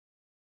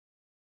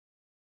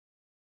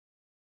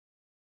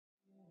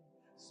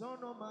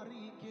Sono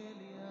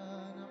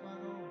marikeliana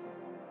mano.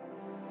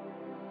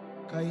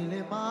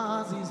 Kaile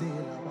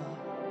mazizela.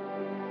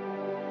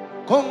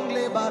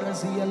 Kongle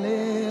barazia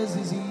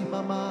lezizi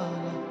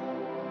mamala.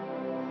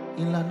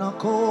 Ilana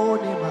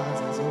kone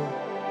mazazo.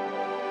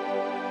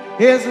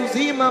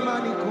 Ezuzi mama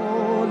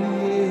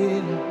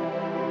nikoliela.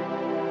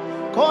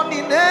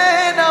 Koni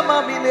nena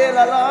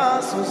mamilela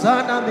la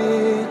Susana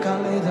me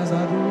kaleza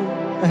zaru.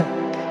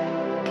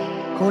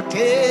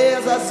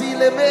 Koteza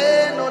zile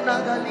meno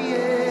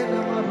nagalie na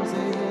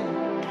maruzela.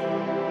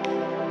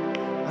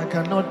 I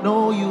cannot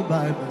know you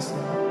by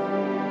myself.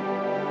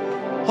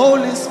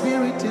 Holy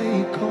Spirit,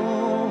 take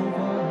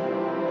over.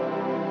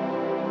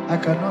 I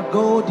cannot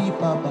go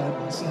deeper by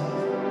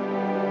myself.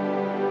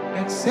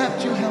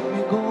 Except you help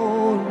me go.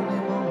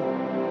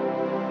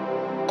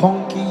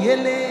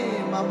 Konkiele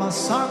mama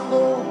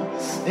sango,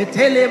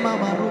 etele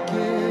mama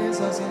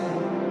rukeza ze.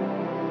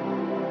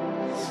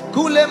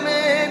 Kule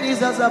meni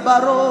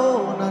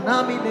zazabaro na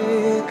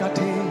namine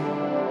kate.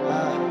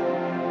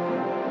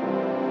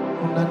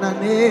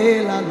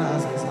 Unananela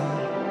lazaza.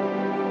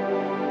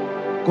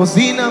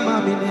 Kozina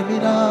mamine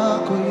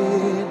mirako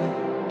yena.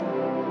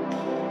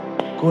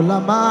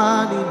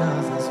 Kolamani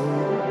nazazo.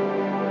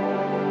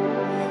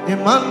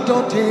 Emanto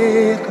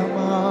te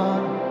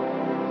kamano.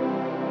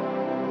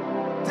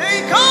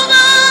 Take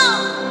over.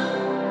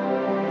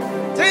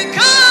 Take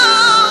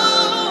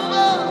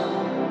over.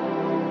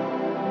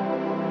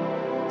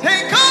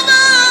 Take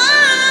over.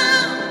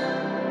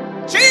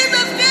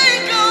 Jesus,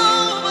 take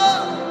over.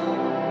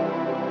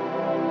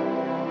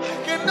 I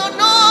cannot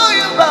know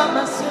you by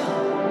myself.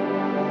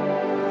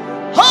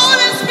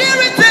 Holy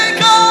Spirit,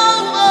 take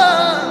over.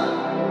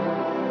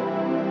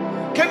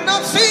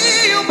 Cannot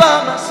see you by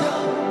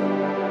myself.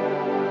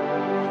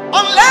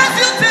 Unless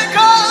you take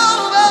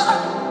over.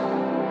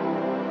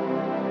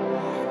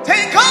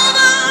 Take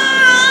over.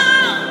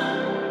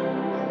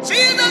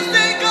 Jesus,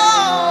 take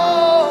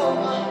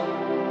over.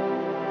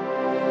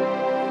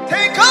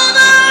 Take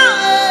over.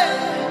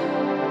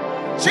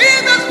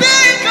 Jesus,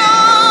 take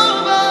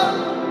over.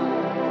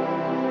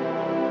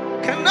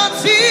 Cannot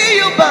see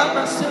you by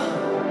myself.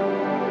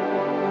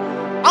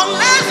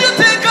 Unless you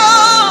take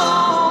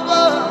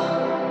over.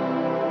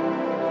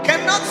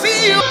 Cannot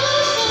see you.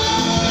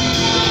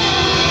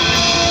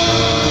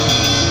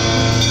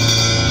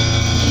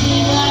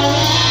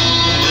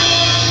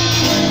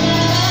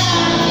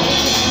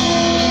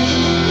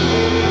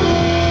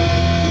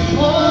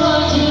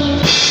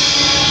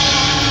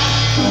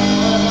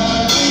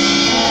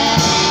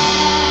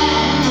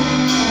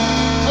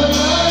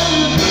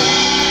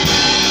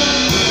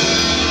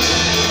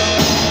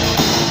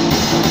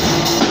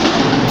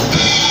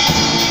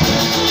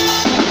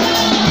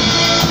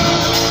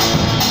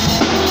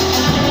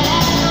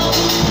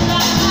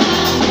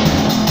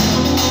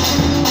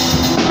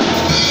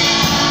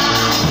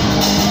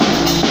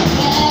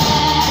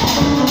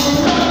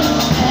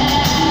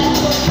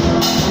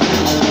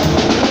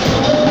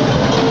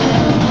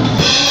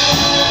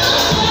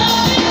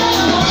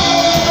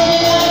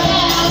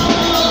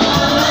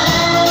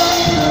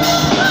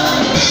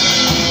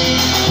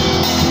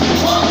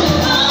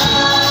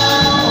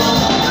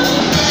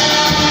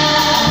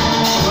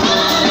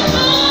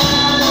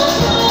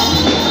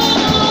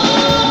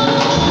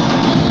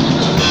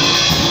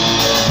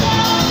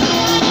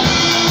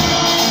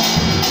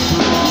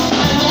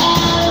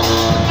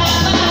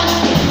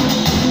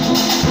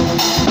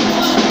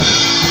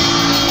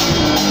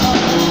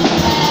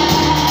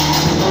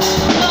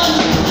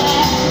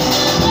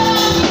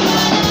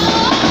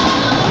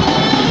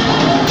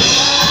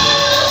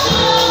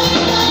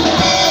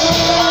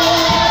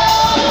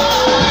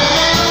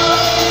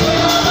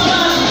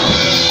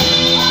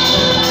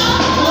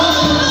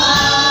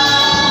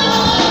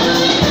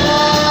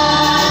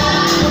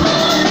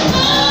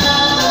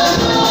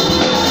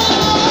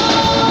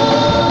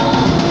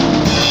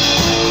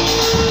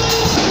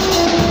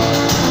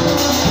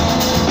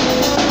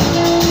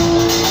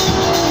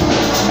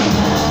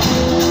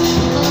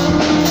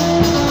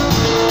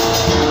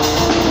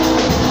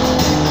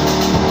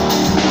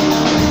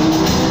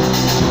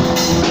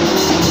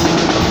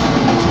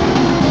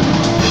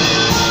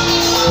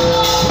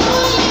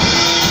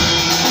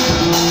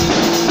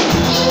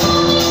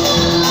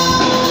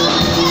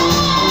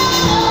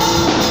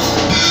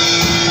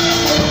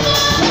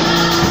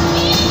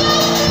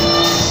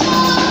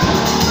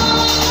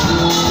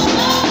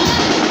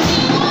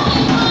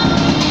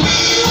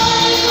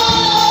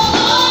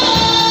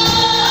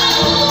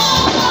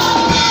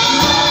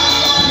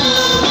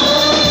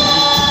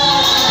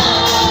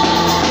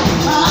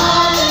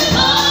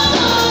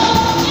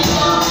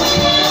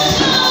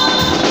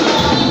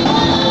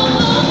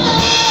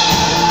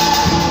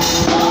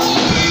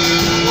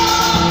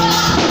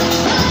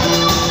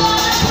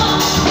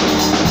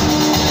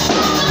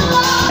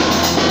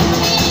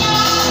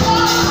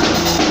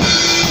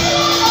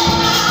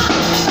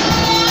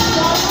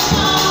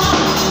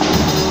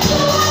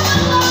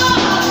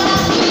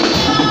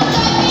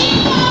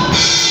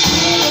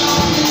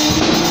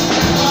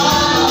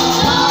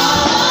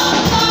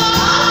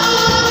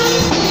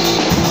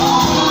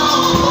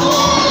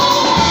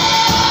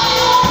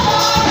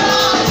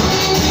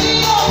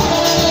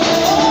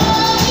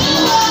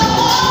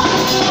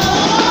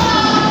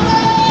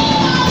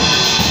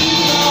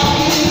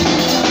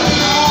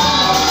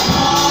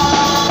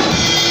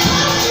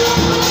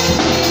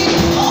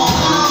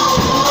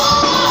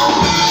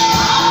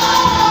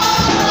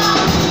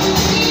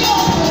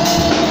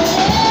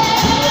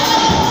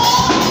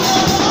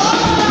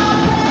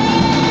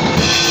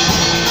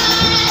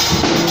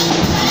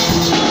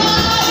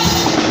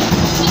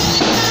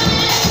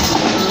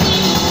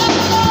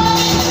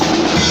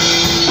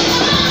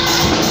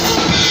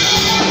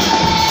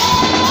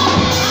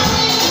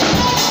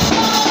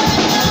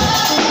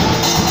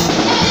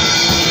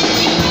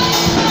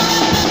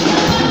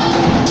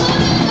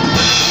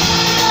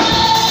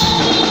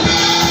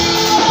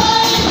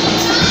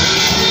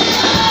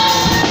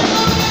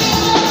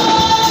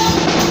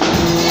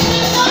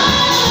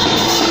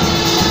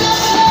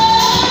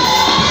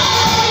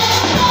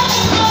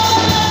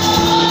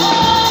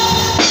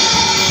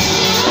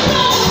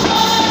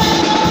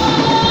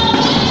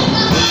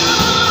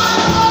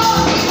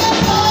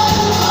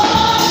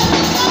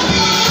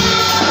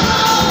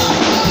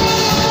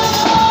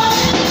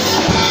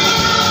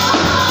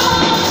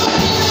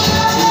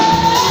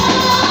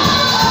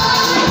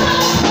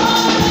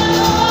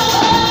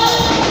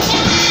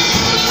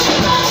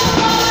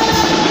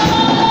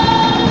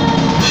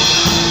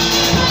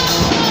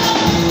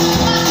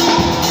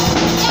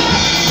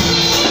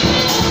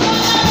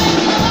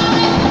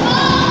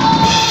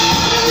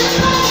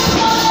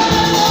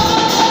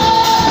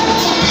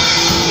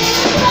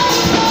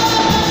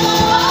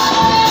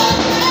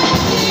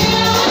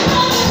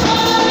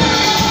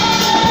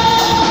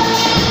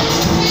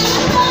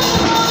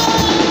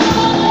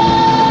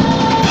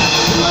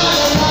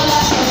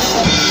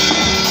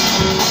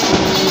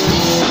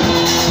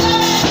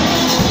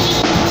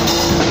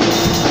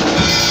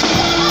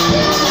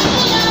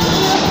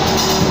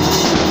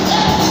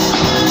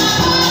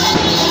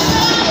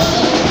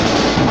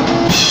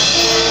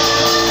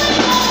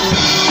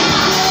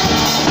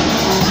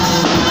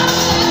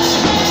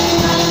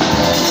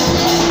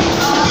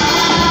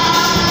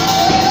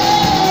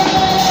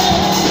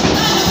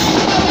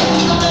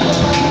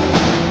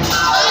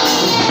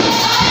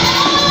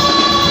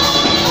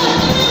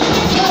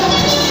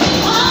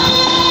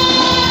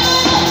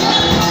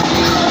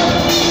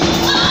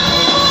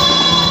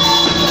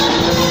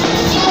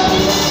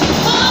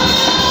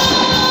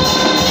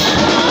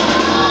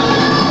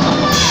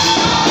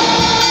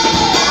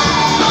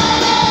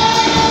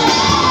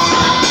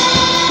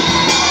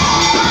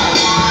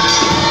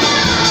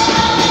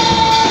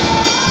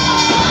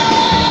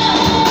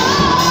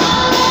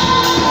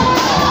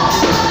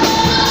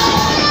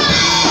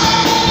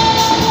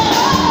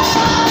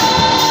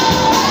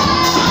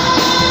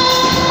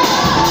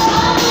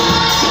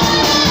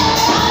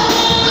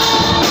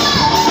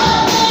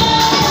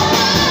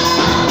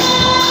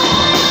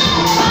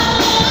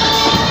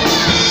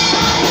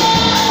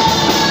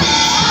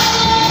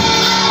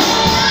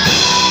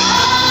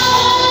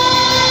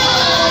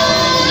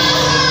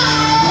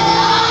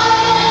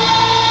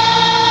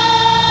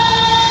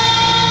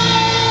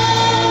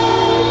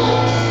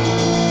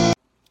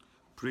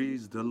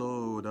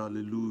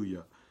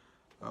 Hallelujah.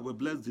 I will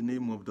bless the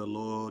name of the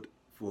Lord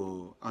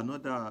for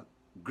another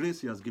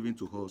grace He has given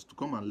to us to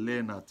come and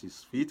learn at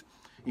His feet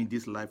in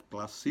this life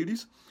class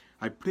series.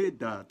 I pray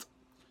that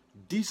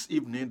this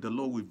evening the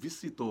Lord will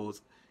visit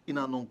us in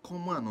an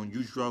uncommon and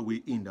unusual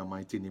way in the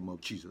mighty name of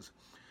Jesus.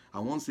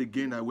 And once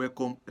again, I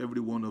welcome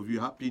every one of you.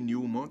 Happy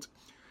New Month.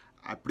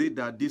 I pray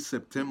that this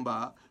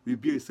September will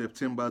be a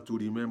September to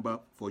remember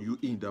for you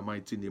in the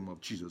mighty name of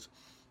Jesus.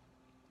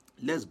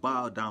 Let's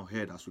bow down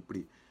head as we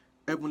pray.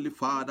 Heavenly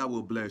Father,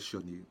 will bless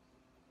your name.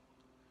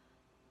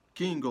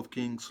 King of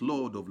kings,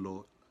 Lord of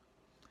lords,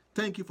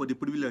 thank you for the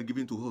privilege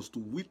given to us to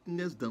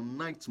witness the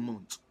 9th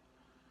month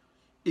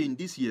in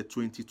this year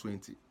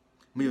 2020.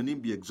 May your name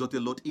be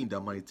exalted, Lord, in the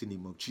mighty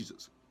name of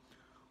Jesus.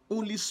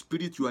 Holy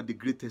Spirit, you are the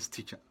greatest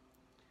teacher.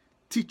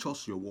 Teach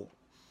us your word.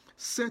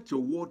 Set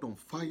your word on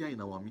fire in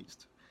our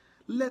midst.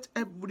 Let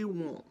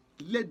everyone,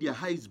 let their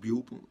eyes be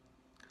open,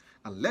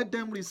 and let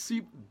them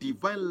receive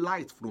divine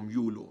light from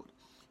you, Lord.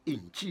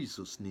 In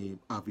Jesus' name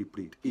have we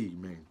prayed.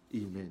 Amen.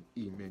 Amen.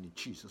 Amen. In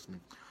Jesus'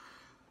 name.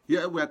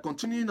 Yeah, we are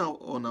continuing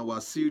on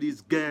our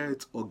series,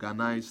 Get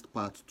Organized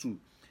Part 2.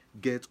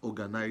 Get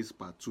Organized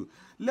Part 2.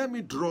 Let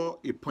me draw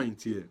a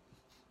point here.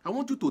 I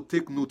want you to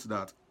take note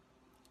that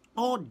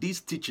all these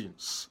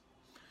teachings,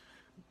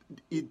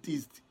 it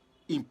is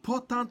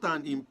important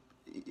and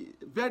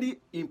very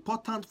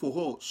important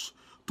for us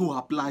to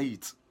apply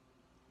it.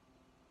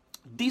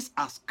 These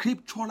are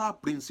scriptural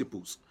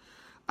principles.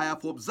 I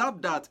have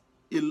observed that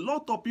a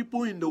lot of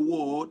people in the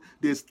world,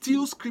 they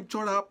steal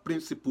scriptural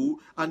principle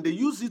and they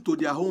use it to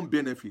their own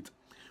benefit.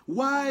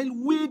 While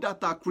we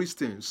that are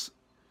Christians,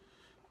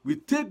 we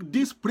take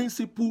this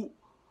principle,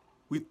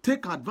 we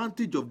take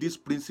advantage of this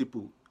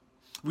principle.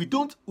 We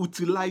don't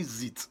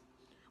utilize it.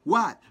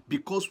 Why?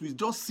 Because we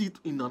just see it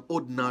in an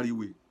ordinary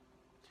way.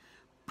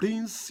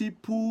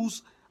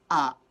 Principles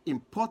are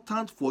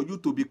important for you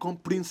to become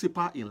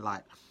principal in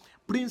life.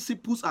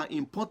 Principles are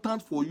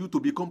important for you to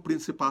become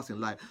principals in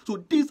life.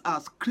 So these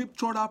are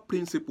scriptural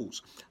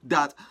principles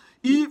that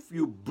if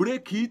you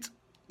break it,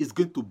 it's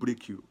going to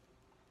break you.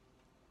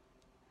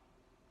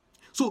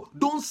 So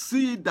don't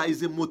see it that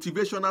is a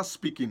motivational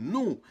speaking.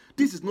 No,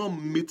 this is not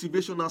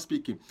motivational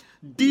speaking.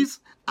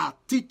 These are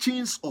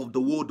teachings of the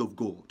Word of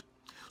God.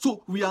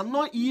 So we are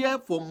not here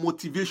for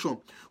motivation.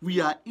 We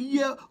are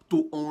here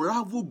to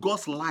unravel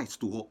God's light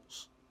to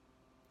us.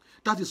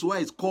 That is why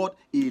it's called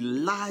a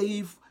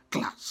live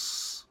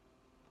class.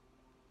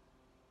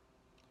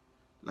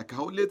 Like I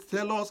always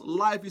tell us,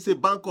 life is a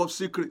bank of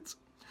secrets.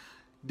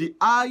 The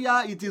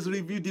higher it is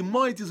revealed, the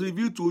more it is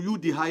revealed to you,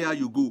 the higher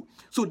you go.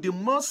 So the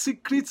more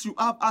secrets you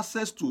have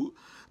access to,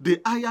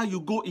 the higher you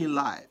go in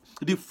life,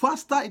 the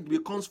faster it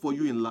becomes for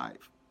you in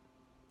life.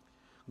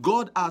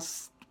 God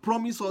has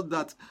promised us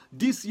that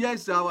this year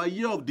is our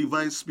year of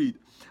divine speed.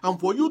 And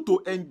for you to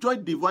enjoy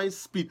divine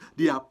speed,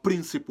 there are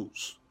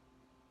principles.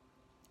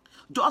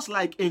 Just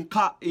like in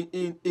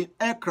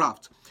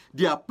aircraft,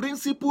 there are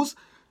principles.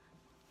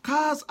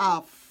 Cars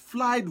are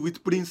flight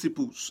with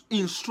principles,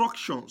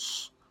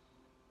 instructions.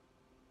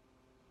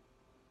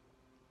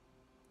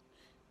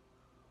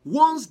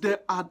 Once the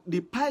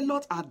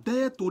pilots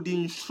adhere to the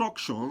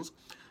instructions,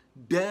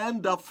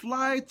 then the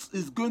flight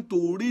is going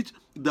to reach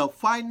the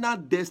final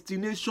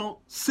destination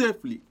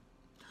safely.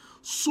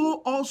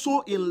 So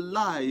also in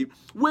life,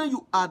 when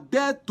you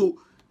adhere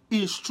to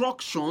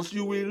instructions,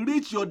 you will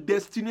reach your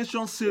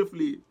destination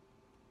safely.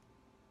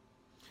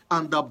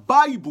 And the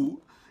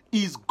Bible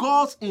is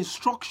God's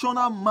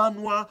instructional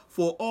manual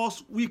for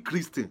us, we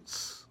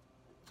Christians.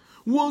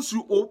 Once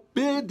you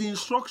obey the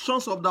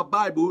instructions of the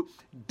Bible,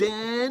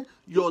 then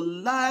your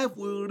life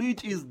will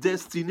reach its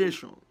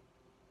destination.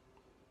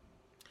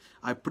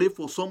 I pray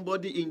for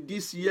somebody in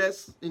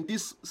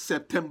this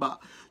September,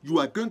 you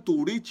are going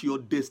to reach your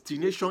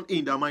destination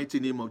in the mighty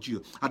name of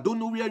Jesus. I don't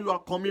know where you are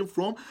coming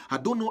from. I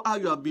don't know how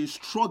you have been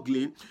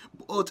struggling,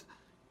 but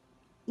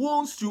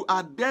once you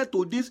adhere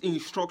to these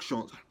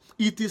instructions,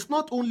 it is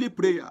not only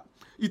prayer.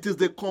 It is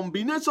the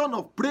combination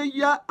of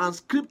prayer and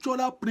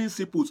scriptural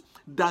principles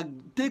that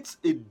takes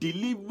a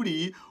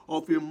delivery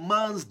of a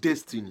man's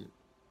destiny.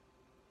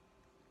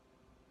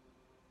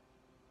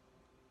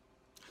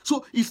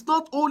 So it's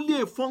not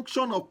only a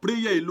function of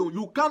prayer alone.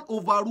 You can't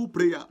overrule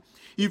prayer.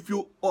 If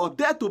you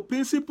adhere to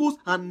principles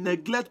and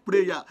neglect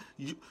prayer,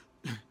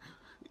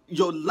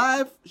 your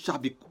life shall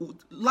be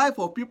life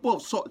of people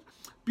of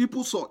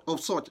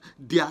such,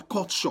 they are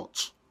cut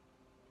short.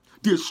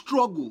 They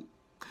struggle.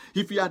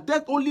 If you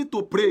adhere only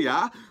to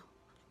prayer,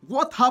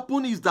 what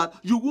happens is that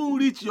you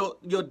won't reach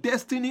your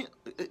destiny,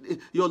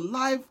 your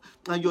life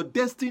and your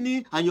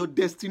destiny and your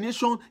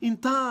destination in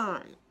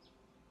time.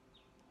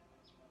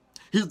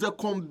 It's the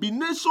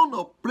combination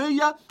of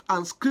prayer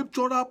and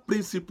scriptural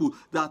principle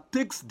that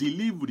takes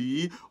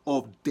delivery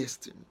of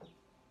destiny.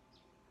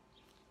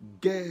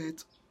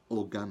 Get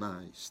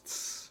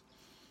organized.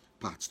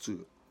 Part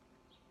 2.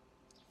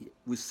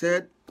 We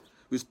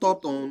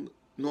stopped on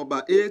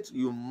number 8.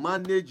 You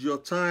manage your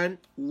time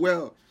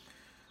well.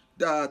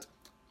 That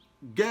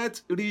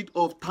Get rid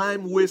of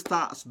time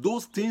wasters.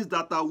 Those things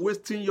that are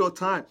wasting your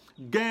time.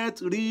 Get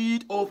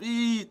rid of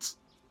it.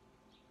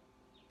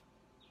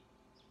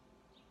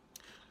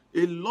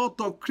 A lot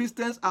of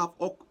Christians have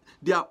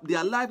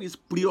their life is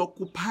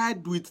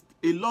preoccupied with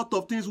a lot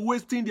of things,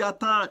 wasting their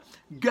time.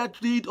 Get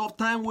rid of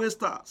time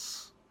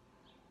wasters.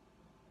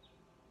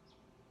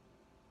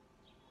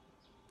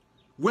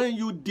 When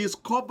you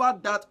discover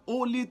that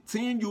only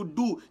thing you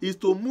do is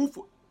to move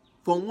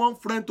from one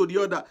friend to the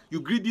other, you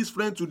greet this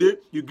friend today,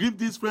 you greet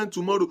this friend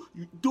tomorrow,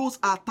 those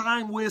are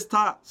time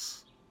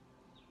wasters.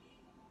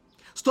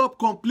 Stop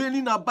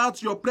complaining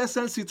about your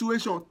present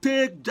situation.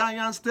 Take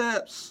giant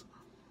steps.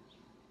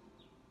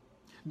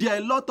 There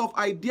are a lot of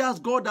ideas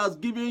God has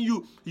given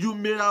you. You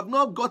may have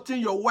not gotten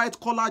your white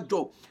collar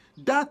job.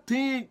 That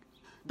thing,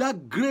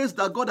 that grace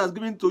that God has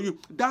given to you,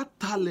 that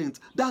talent,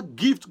 that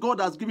gift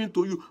God has given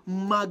to you,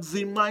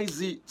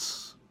 maximize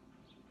it.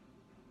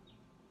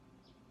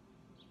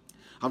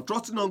 I'm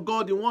trusting on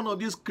God in one of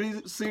these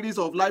series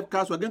of live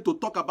casts. We're going to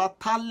talk about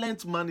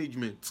talent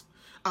management.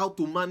 How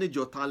to manage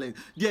your talent.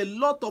 There are a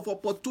lot of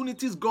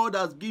opportunities God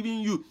has given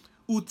you.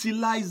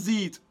 Utilize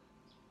it.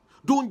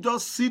 Don't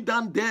just sit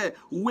down there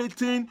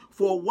waiting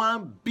for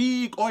one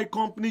big oil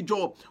company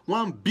job,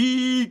 one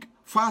big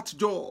fat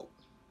job.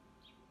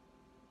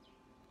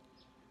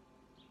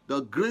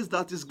 The grace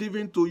that is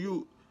given to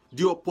you,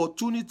 the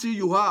opportunity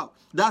you have,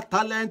 that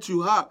talent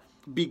you have,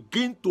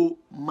 begin to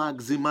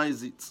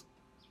maximize it.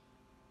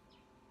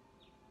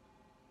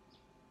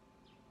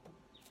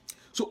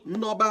 So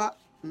number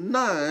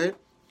 9,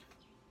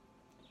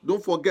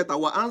 don't forget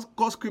our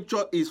anchor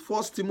scripture is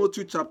 1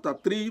 Timothy chapter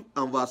 3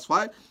 and verse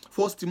 5.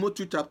 1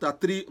 Timothy chapter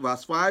 3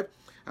 verse 5.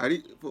 I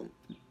read from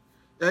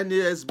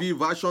NASB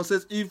version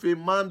says, if a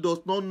man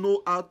does not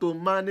know how to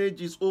manage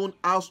his own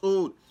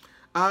household,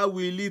 how will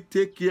he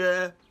take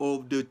care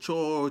of the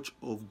church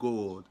of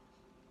God?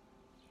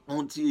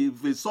 Until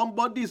if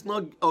somebody is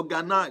not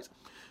organized,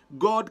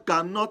 God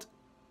cannot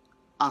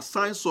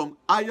assign some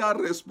higher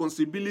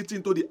responsibility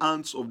into the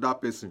hands of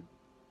that person.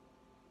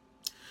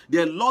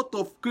 There are a lot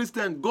of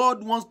Christians,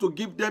 God wants to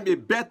give them a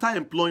better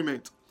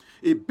employment,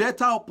 a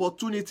better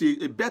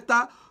opportunity, a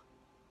better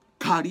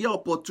career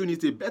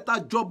opportunity, a better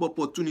job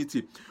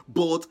opportunity,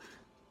 but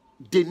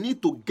they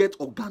need to get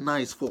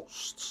organized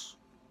first.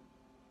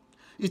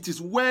 It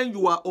is when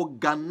you are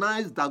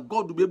organized that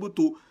God will be able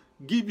to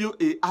give you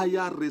a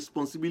higher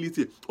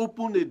responsibility,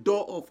 open a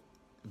door of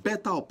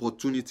better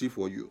opportunity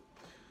for you.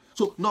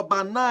 So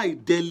number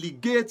 9,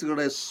 delegate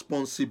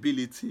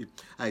responsibility.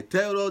 I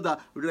tell you that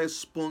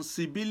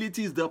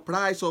responsibility is the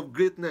price of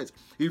greatness.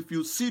 If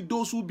you see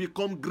those who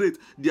become great,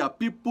 they are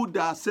people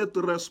that accept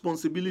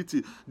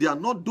responsibility. They are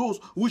not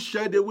those who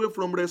shied away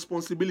from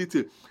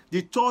responsibility.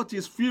 The church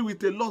is filled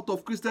with a lot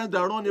of Christians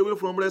that run away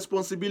from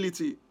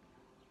responsibility.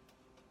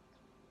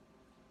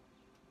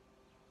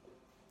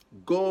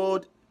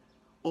 God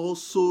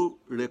also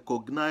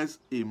recognized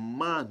a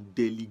man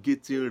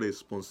delegating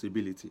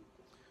responsibility.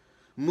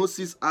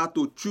 Moses had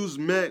to choose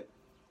men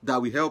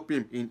that will help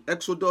him in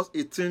Exodus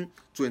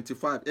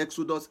 18:25.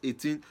 Exodus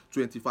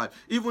 18:25.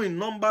 Even in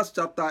Numbers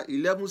chapter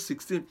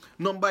 11:16,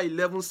 number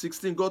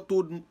 11:16, God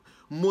told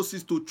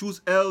Moses to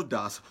choose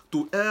elders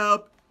to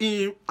help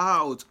him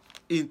out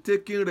in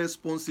taking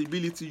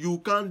responsibility. You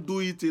can't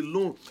do it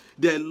alone.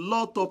 There are a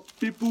lot of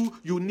people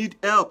you need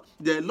help.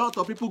 There are a lot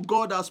of people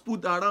God has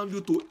put around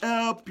you to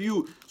help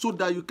you so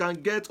that you can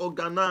get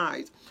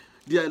organized.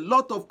 There are a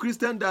lot of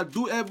Christians that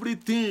do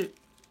everything.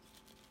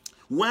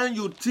 When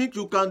you think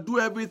you can do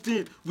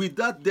everything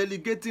without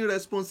delegating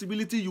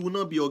responsibility, you will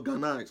not be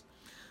organized.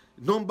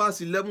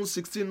 Numbers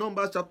 11:16,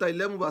 Numbers chapter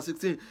 11 verse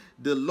 16.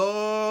 The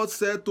Lord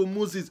said to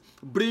Moses,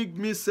 bring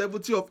me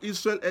 70 of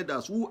Israel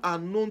elders who are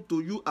known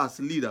to you as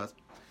leaders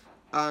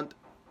and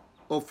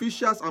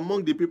officials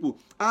among the people.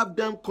 Have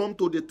them come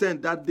to the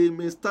tent that they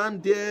may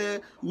stand there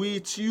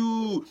with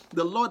you.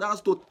 The Lord has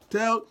to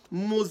tell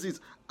Moses,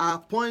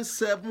 appoint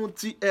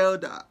 70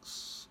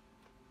 elders.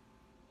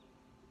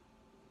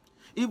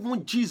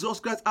 Even Jesus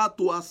Christ had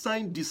to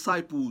assign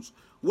disciples.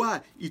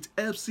 Why? It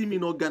helps him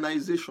in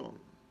organization.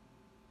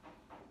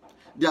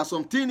 There are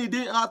some things he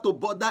didn't have to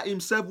bother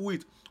himself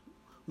with.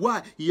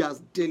 Why? He has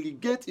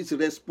delegated his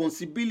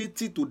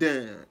responsibility to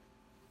them.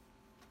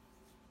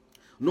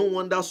 No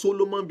wonder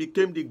Solomon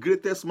became the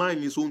greatest man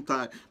in his own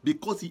time,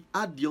 because he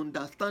had the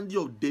understanding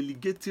of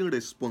delegating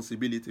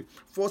responsibility.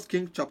 1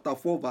 Kings chapter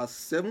 4 verse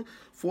 7.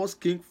 1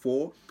 Kings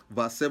 4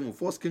 verse 7.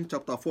 1 Kings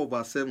chapter 4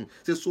 verse 7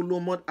 says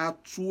Solomon had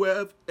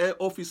 12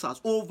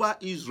 officers over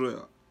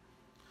Israel.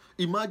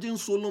 Imagine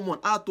Solomon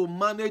had to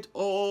manage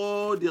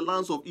all the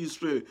lands of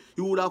Israel.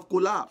 He would have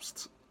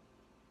collapsed.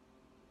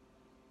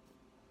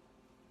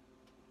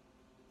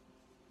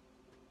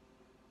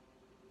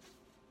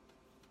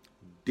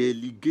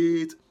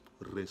 Delegate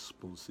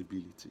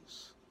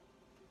responsibilities.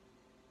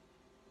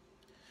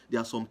 There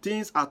are some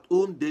things at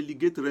home,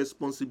 delegate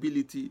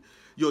responsibility.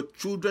 Your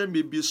children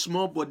may be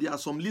small, but there are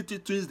some little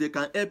things they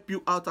can help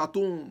you out at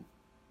home.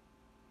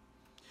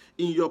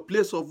 In your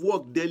place of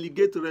work,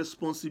 delegate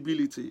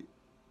responsibility.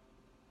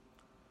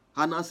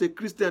 And as a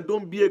Christian,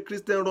 don't be a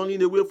Christian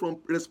running away from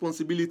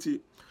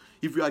responsibility.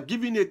 If you are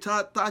giving a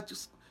touch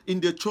in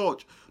the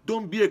church,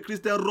 don't be a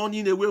Christian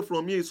running away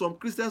from it. Some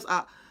Christians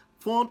are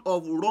fond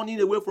of running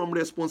away from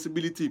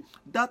responsibility.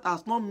 That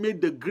has not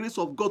made the grace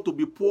of God to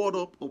be poured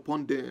up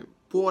upon them,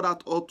 poured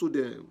out unto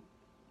them.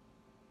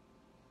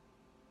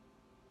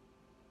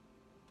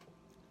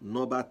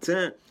 Number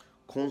 10,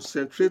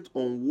 concentrate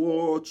on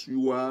what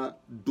you are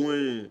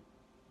doing.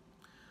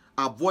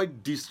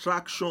 Avoid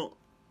distraction.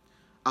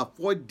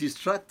 Avoid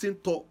distracting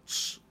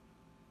thoughts.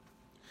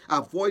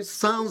 Avoid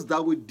sounds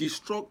that will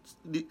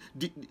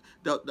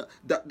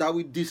that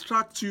will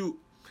distract you.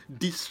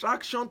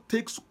 Distraction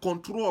takes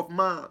control of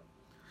man.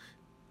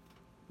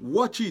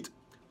 Watch it.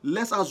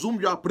 Let's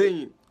assume you are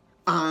praying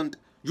and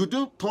you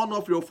don't turn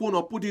off your phone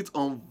or put it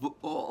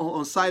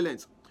on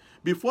silence.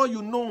 Before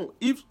you know,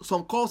 if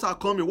some calls are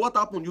coming, what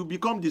happens? You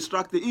become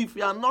distracted. If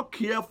you are not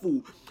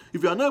careful,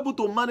 if you are not able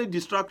to manage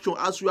distraction,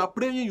 as you are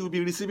praying, you'll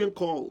be receiving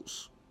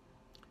calls.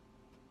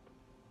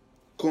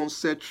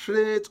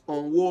 Concentrate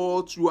on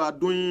what you are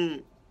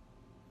doing.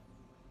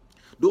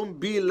 Don't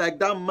be like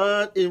that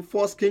man in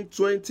 1 Kings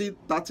 20,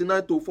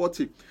 39 to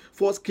 40.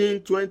 1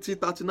 Kings 20,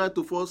 39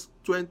 to 40.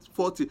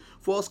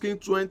 1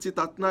 Kings 20,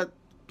 39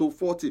 to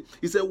 40.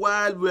 He said,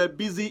 while we were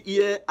busy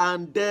here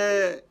and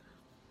there,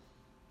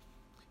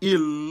 he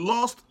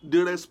lost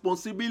the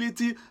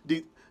responsibility,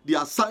 the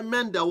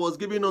assignment that was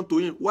given unto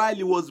him while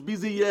he was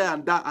busy here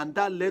and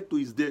that led to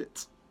his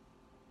death.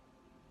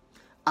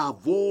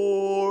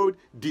 Avoid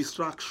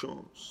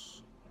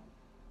distractions.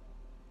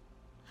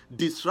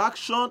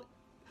 Distraction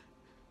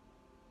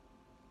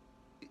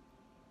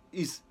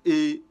is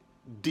an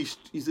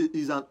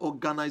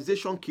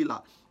organization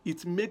killer.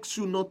 It makes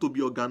you not to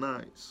be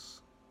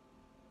organized.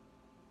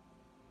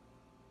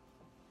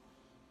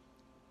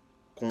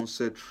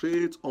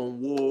 Concentrate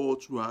on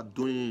what you are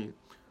doing.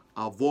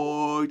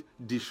 Avoid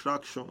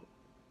distraction.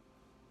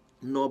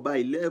 Number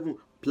 11,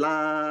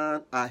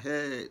 plan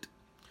ahead.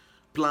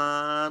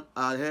 Plan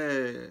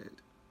ahead.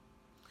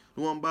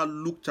 Remember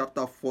Luke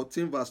chapter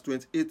 14 verse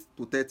 28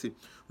 to 30.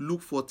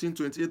 Luke 14,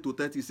 28 to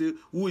 30 say,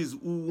 who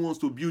wants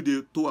to build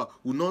a tower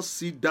will not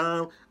sit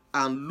down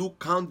and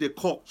count the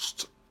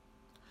cost.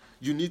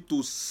 You need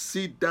to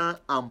sit down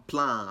and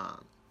plan.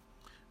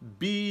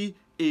 Be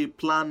a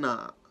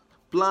planner.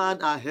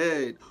 Plan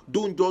ahead.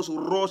 Don't just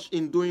rush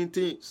in doing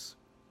things.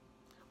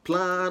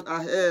 Plan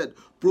ahead.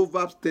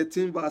 Proverbs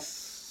 13 verse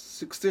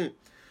 16.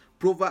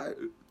 Proverbs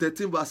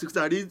 13 verse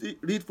 16.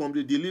 Read from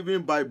the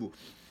Living Bible.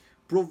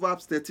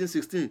 Proverbs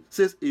 13:16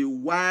 says, a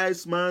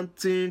wise man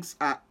thinks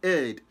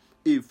ahead,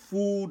 a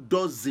fool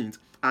doesn't,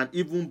 and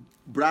even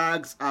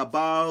brags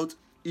about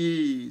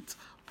it.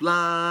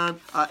 Plan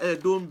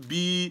ahead. Don't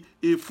be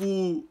a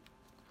fool.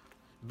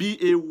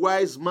 Be a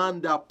wise man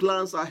that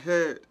plans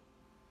ahead.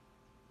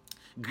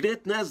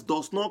 Greatness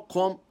does not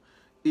come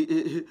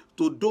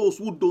to those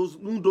who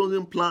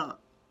doesn't plan.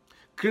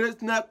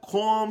 Greatness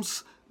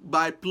comes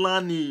by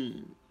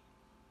planning.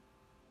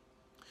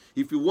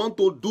 If you want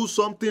to do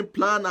something,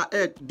 plan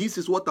ahead. This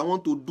is what I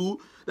want to do.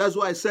 That's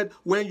why I said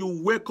when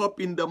you wake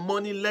up in the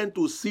morning, learn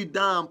to sit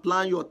down and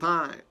plan your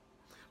time.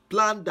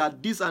 Plan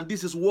that this and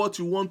this is what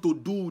you want to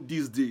do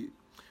this day.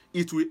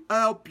 It will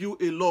help you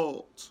a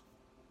lot.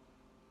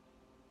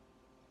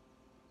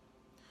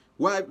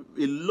 Why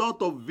a lot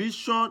of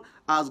vision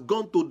has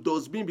gone to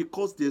dustbin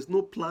because there's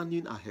no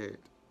planning ahead.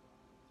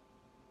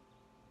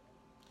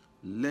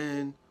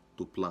 Learn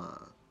to plan.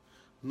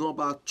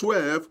 Number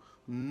 12,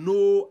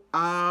 know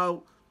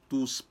how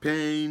to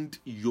spend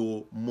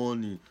your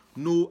money.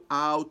 Know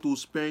how to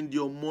spend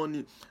your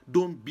money.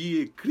 Don't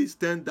be a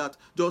Christian that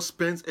just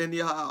spends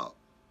anyhow.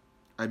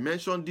 I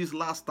mentioned this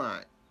last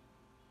time.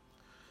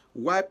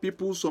 Why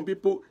some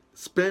people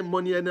spend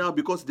money anyhow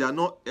because they are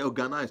not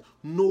organized.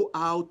 Know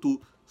how to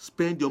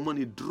spend your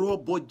money. Draw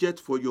budget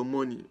for your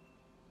money.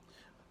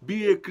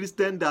 Be a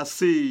Christian that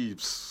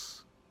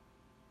saves.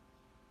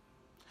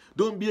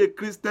 Don't be a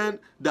Christian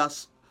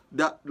that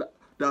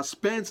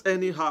spends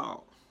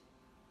anyhow.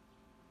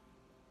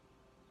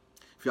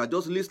 If you are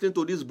just listening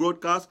to this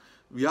broadcast,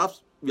 we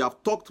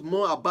have talked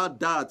more about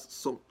that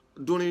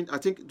during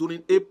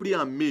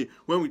April and May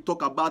when we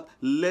talk about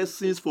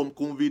lessons from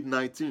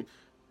COVID-19,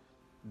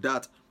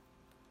 that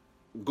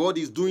God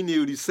is doing a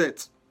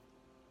reset.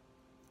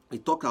 We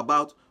talk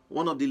about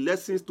one of the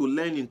lessons to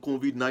learn in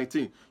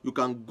COVID-19. You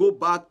can go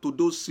back to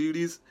those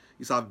series.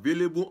 It's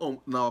available on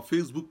our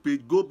Facebook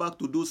page. Go back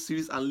to those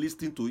series and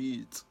listen to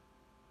it.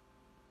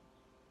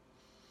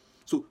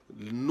 So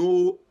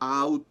know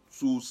how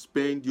to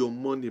spend your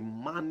money.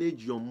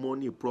 Manage your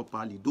money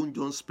properly. Don't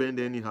just spend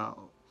anyhow.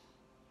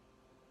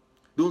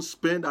 Don't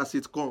spend as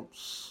it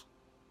comes.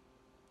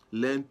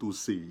 Learn to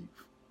save.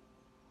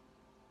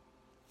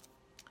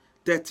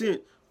 13.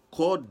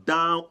 Cut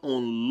down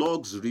on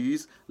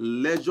luxuries,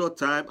 leisure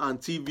time, and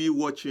TV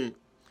watching.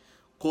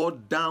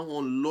 Cut down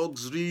on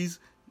luxuries,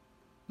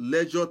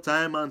 leisure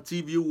time, and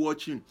TV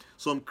watching.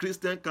 Some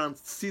Christians can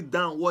sit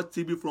down, watch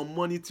TV from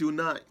morning till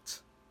night.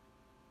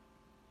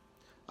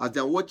 As they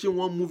are watching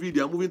one movie,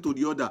 they are moving to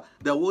the other.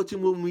 They are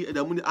watching one movie,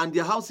 and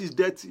their house is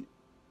dirty.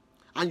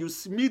 And you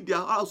meet their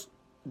house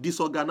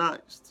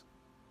disorganized.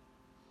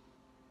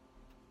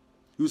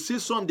 You see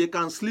some, they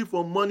can sleep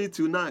from morning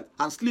till night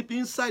and sleep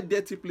inside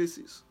dirty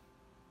places.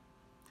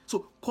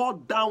 So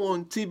cut down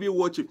on TV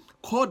watching.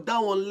 Cut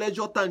down on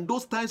leisure time.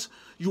 Those times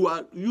you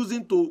are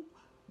using to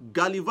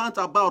gallivant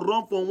about,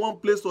 run from one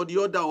place or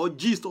the other, or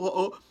gist,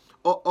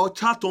 or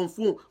chat on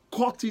phone.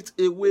 Cut it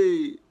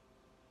away.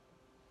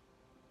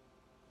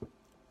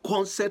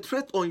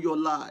 Concentrate on your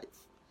life.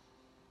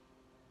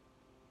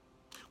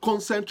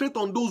 Concentrate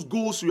on those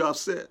goals you have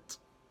set.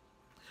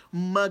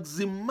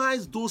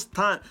 Maximize those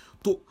time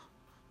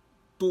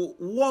to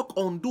work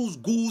on those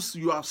goals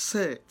you have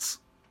set.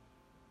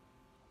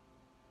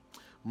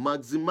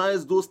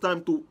 Maximize those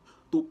time to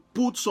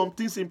put some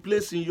things in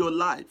place in your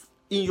life,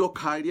 in your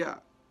career.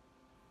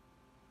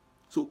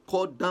 So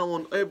cut down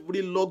on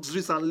every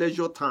luxuries and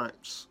leisure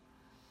times.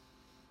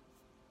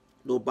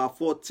 Number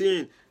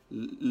 14,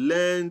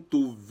 learn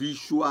to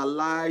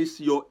visualize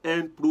your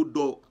end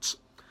product.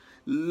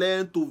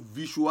 Learn to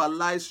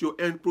visualize your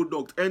end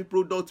product. End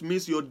product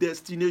means your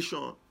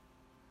destination.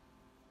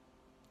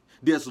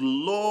 There's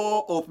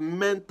law of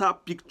mental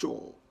picture.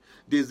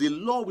 There's a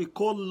law we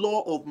call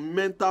law of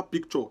mental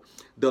picture.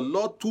 The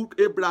Lord took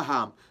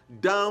Abraham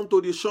down to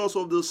the shores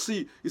of the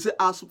sea. He said,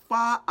 as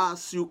far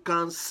as you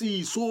can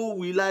see, so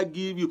will I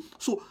give you.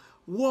 So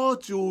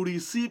what you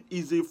receive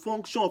is a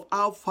function of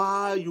how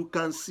far you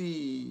can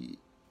see.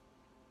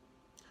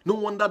 No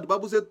wonder the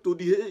Bible said to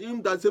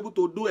him that's able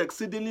to do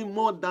exceedingly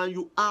more than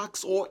you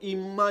ask or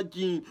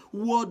imagine.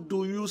 What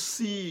do you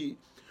see?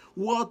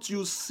 What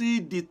you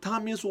see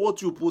determines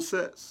what you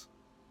possess.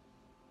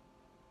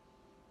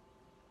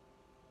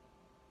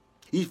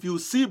 If you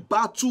see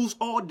battles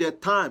all the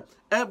time,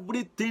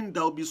 everything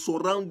that will be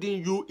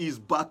surrounding you is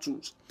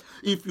battles.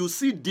 If you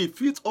see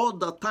defeat all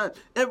the time,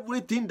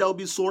 everything that will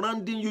be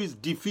surrounding you is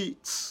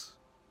defeats.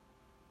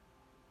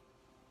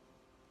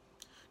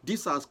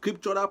 These are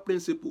scriptural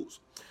principles.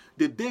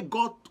 The day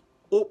God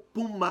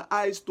opened my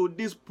eyes to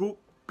this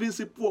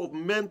principle of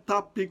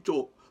mental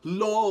picture,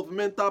 law of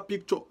mental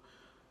picture,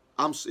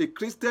 I'm a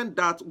Christian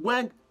that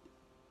when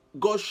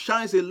God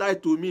shines a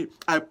light to me,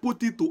 I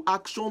put it to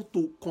action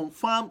to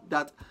confirm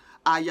that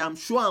I am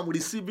sure I'm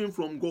receiving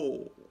from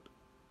God.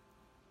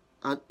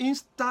 And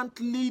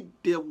instantly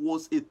there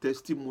was a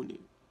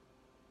testimony.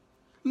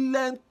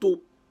 Learn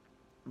to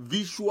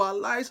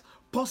visualize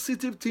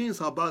positive things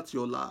about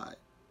your life.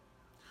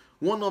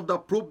 One of the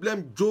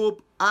problems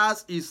Job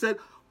has, he said,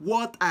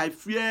 what I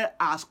fear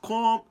has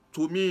come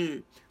to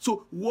me.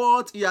 So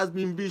what he has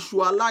been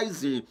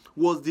visualizing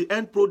was the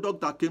end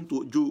product that came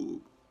to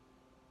Job.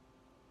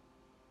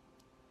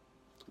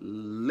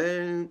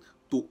 Learn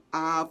to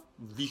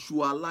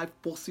visualize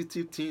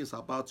positive things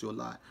about your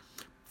life.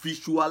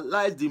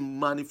 Visualize the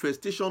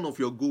manifestation of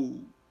your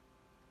goal.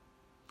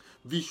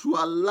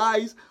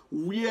 Visualize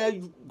where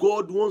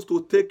God wants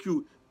to take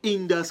you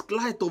in the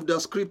light of the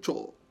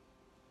scripture.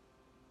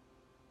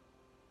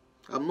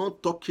 I'm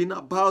not talking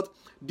about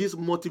these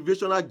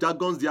motivational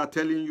jargons they are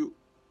telling you.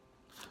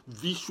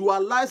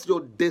 Visualize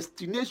your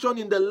destination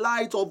in the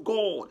light of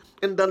God,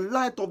 in the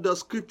light of the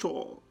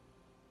scripture.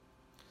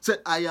 Say,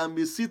 I am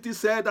a city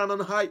set on an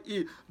high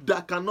hill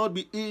that cannot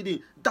be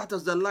hidden. That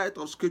is the light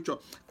of scripture.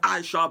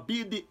 I shall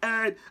be the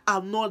head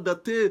and not the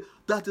tail.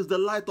 That is the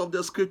light of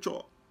the scripture.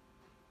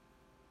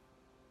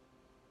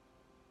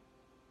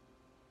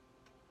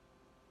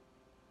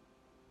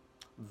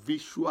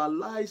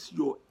 Visualize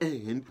your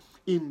end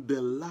in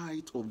the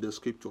light of the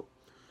scripture.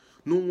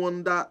 No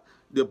wonder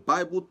the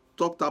Bible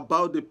talked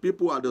about the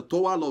people at the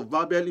Tower of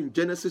Babel in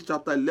Genesis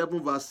chapter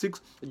 11 verse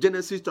 6.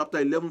 Genesis chapter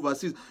 11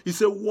 verse 6. He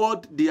said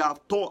what they have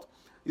taught.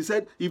 He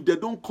said if they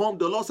don't come,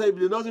 the Lord said if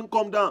they doesn't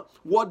come down,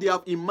 what they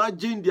have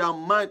imagined their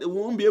mind, it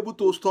won't be able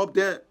to stop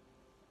them.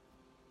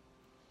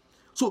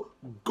 So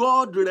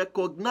God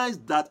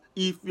recognized that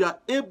if you are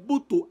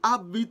able to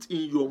have it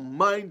in your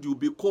mind, you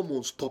become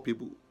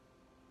unstoppable.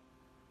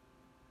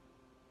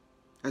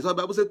 And so the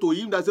Bible said to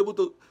him that's able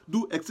to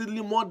do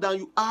exceedingly more than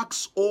you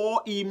ask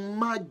or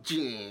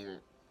imagine.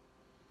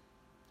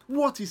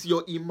 What is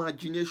your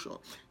imagination?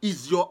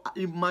 Is your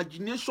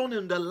imagination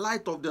in the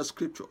light of the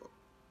scripture?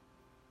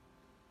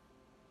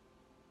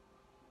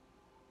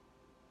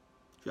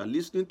 If you are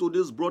listening to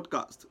this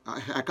broadcast,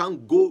 I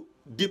can't go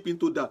deep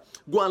into that.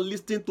 Go and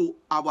listen to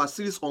our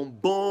series on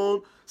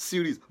Born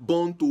series.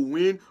 Born to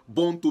win,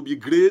 born to be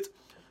great.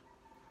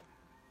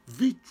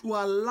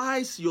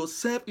 Visualize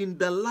yourself in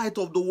the light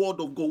of the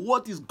word of God.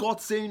 What is God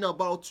saying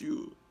about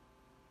you?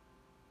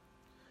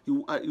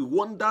 It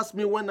wonders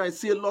me when I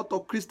see a lot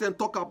of Christians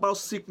talk about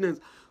sickness.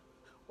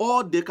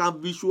 All they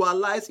can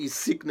visualize is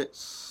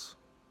sickness.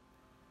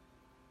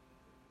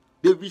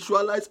 They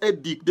visualize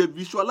headache. They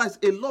visualize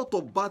a lot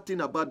of bad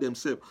things about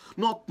themselves,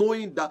 not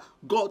knowing that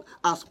God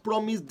has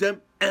promised them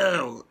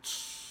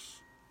health.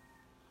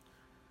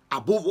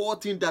 Above all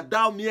things, that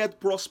thou mayest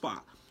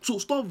prosper. So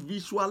stop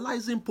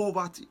visualizing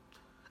poverty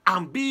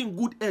and being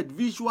good health.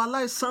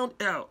 Visualize sound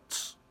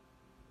health.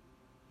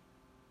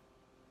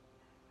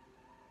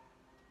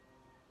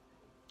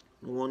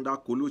 No wonder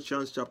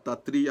Colossians chapter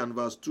 3 and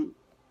verse 2.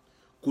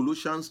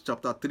 Colossians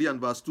chapter 3 and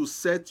verse 2.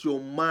 Set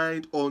your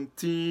mind on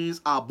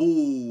things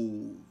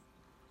above.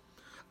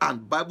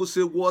 And Bible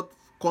says what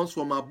comes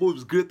from above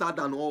is greater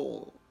than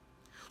all.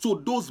 So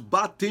those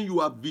bad things you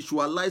are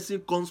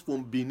visualizing comes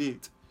from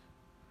beneath,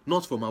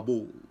 not from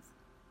above.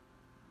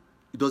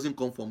 It doesn't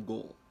come from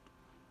God.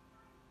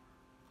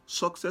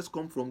 Success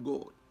comes from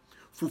God.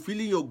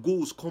 Fulfilling your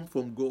goals comes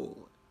from God.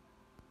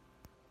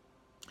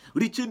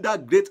 Reaching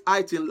that great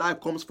height in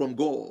life comes from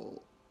God.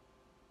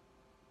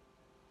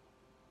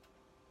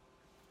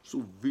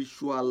 So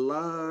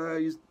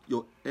visualize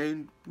your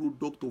end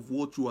product of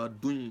what you are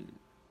doing.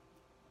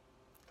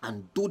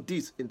 And do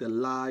this in the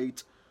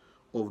light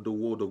of the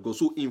word of God.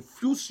 So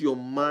infuse your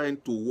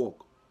mind to work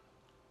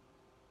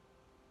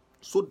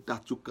so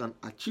that you can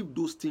achieve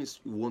those things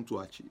you want to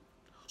achieve.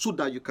 So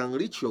that you can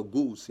reach your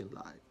goals in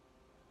life.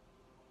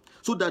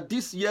 So that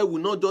this year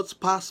will not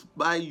just pass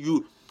by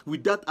you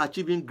without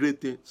achieving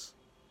great things.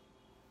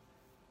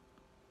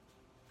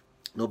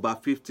 Number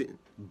 15,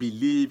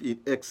 believe in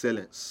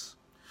excellence.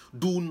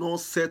 Do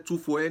not settle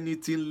for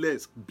anything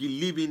less.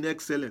 Believe in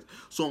excellence.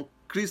 Some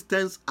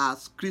Christians are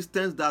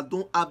Christians that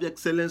don't have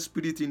excellent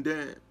spirit in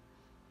them.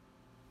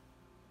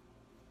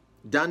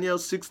 Daniel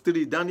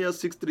 6:3. Daniel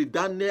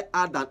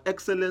had an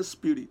excellent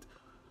spirit.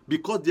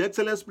 Because the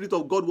excellent spirit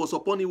of God was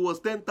upon him, he was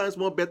 10 times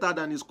more better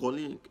than his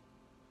colleague.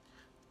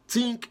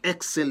 Think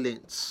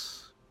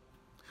excellence.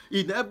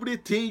 In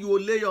everything you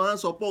lay your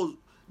hands upon,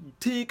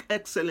 think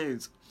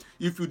excellence.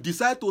 If you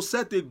decide to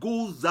set a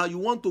goal that you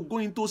want to go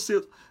into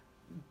sales,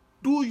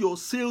 do your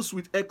sales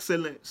with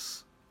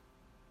excellence.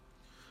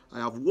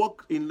 I've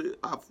walked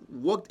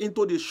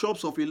into the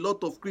shops of a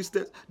lot of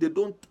Christians. They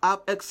don't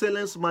have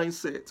excellence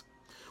mindset.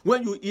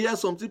 When you hear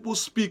some people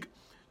speak,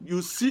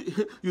 you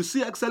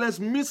see excellence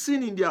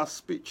missing in their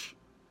speech.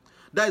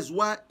 That is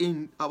why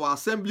in our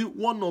assembly,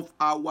 one of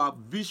our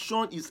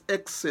vision is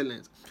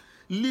excellence.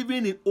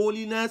 Living in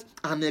holiness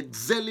and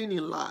excelling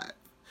in life.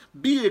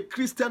 Be a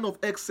Christian of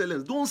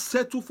excellence. Don't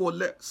settle for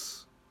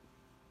less.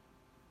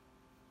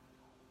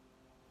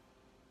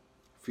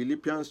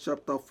 Philippians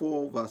chapter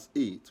 4 verse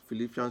 8.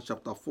 Philippians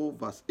chapter 4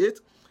 verse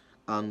 8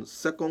 and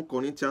 2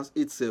 Corinthians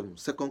 8:7.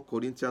 2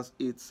 Corinthians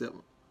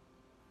 8:7.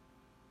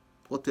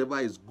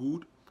 Whatever is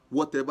good,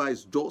 whatever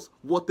is just,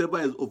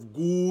 whatever is of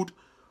good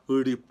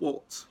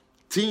report.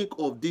 Think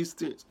of these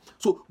things.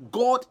 So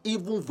God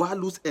even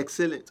values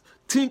excellence.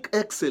 Think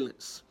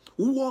excellence.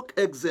 Walk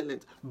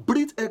excellent.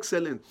 Breathe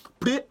excellent.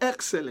 Pray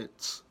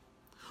excellence.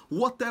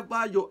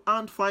 Whatever your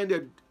hand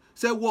findeth,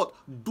 say what?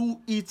 Do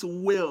it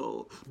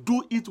well.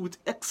 Do it with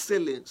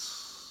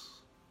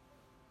excellence.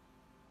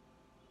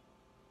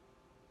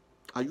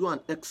 Are you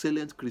an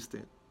excellent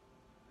Christian?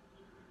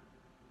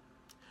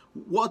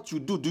 What you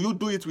do you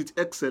do it with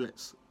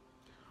excellence?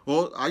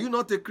 Or are you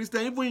not a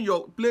Christian? Even in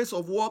your place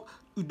of work,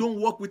 you don't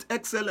work with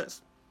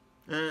excellence.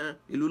 How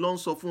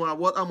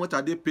much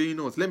are they paying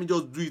us? Let me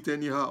just do it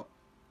anyhow.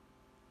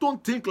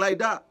 Don't think like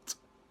that.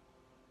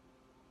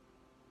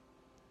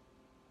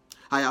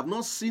 I have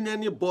not seen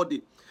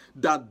anybody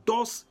that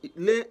does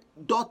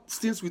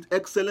things with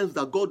excellence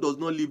that God does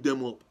not lift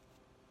them up.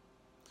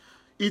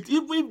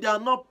 Even if they are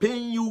not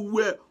paying you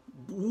well,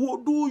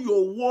 do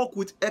your work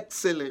with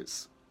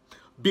excellence.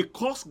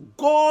 Because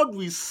God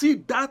will see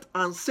that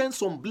and send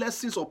some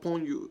blessings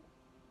upon you.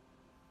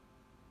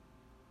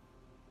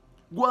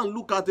 Go and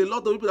look at a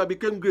lot of people that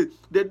became great.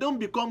 They don't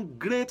become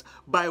great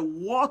by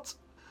the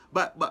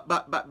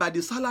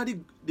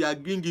salary they are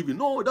being given.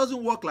 No, it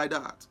doesn't work like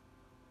that.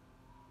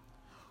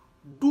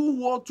 Do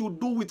what you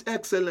do with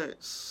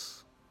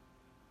excellence.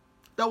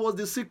 That was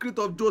the secret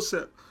of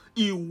Joseph.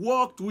 He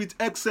worked with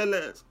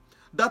excellence.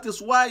 That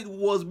is why it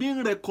was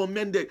being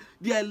recommended.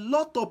 There are a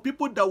lot of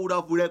people that would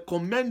have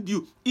recommended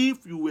you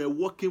if you were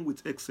working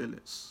with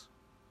excellence.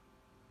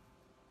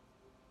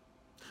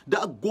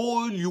 That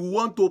goal you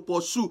want to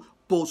pursue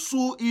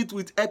it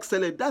with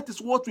excellence. That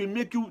is what will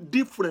make you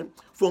different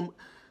from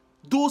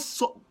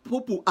those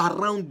people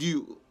around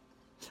you.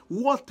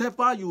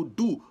 Whatever you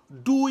do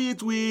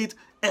it with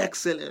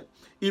excellence.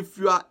 If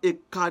you are a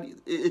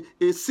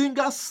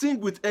singer, sing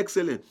with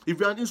excellence. If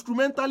you are an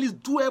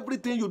instrumentalist, do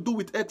everything you do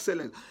with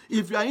excellence.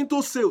 If you are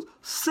into sales,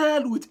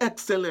 sell with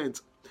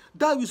excellence.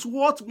 That is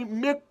what will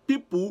make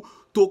people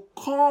to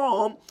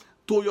come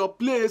to your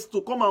place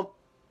to come and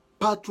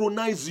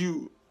patronize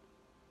you.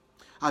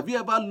 Have you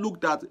ever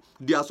looked at,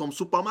 there are some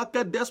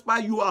supermarkets,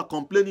 despite you are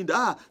complaining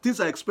that things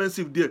are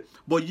expensive there,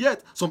 but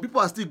yet some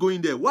people are still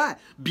going there. Why?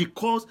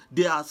 Because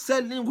they are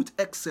selling with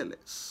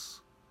excellence.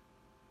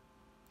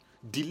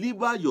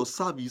 Deliver your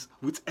service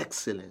with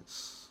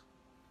excellence.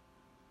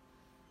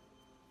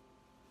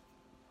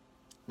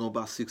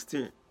 Number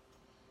 16.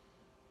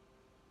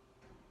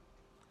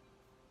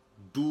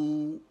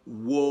 Do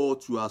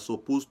what you are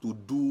supposed to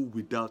do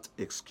without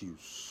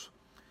excuse.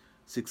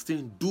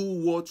 16.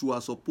 Do what you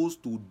are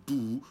supposed to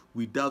do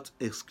without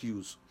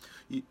excuse.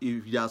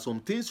 If there are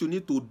some things you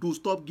need to do,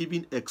 stop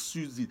giving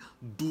excuses.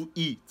 Do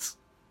it.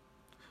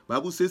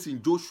 Bible says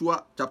in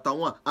Joshua chapter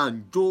 1,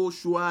 and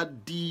Joshua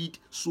did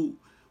so.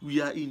 We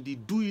are in the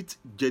do it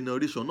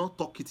generation, not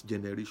talk it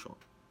generation.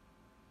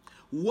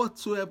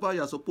 Whatsoever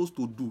you are supposed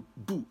to do,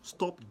 do.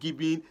 Stop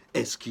giving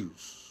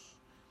excuse.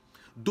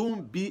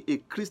 Don't be a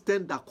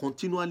Christian that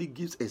continually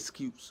gives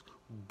excuse.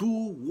 Do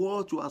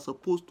what you are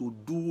supposed to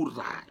do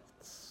right.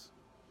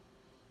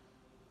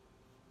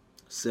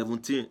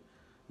 17.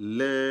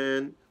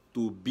 Learn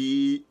to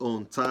be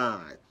on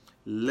time.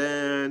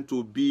 Learn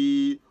to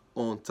be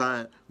on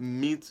time.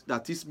 Meet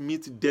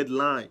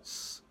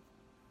deadlines.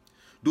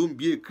 Don't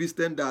be a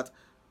Christian that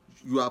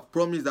you have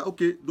promised that,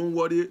 okay, don't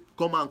worry,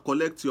 come and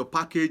collect your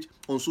package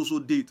on so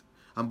date.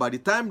 And by the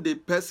time the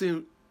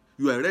person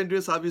you are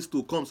rendering service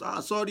to comes,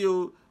 sorry,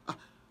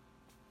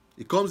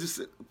 it comes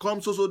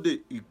so day,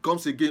 it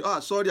comes again,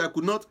 sorry, I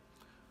could not.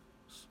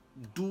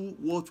 Do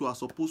what you are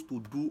supposed to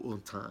do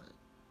on time.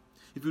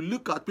 If you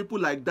look at people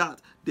like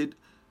that,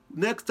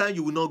 next time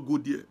you will not go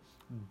there.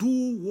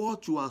 Do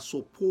what you are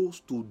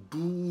supposed to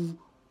do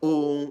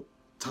on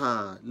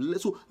time.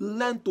 So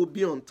learn to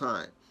be on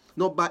time.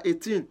 Number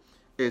 18,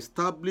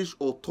 establish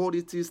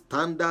authority,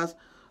 standards,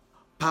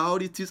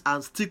 priorities,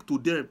 and stick to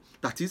them.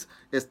 That is,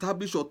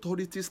 establish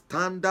authority,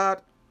 standard,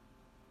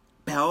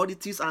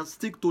 priorities, and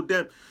stick to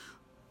them.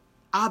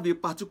 Have a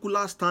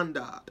particular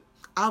standard.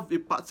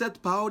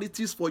 Set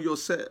priorities for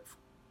yourself.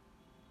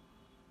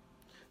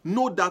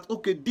 Know that,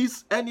 okay,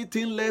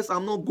 anything less,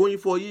 I'm not going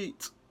for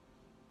it.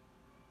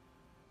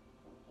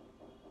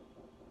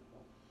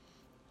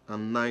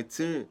 And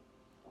 19,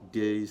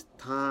 there is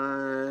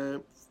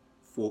time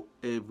for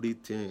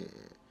everything.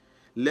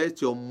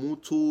 Let your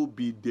motto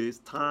be there's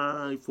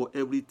time for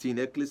everything.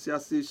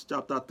 Ecclesiastes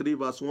chapter 3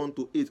 verse 1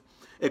 to 8.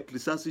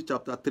 Ecclesiastes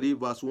chapter 3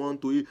 verse 1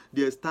 to 8.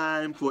 There's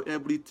time for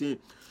everything.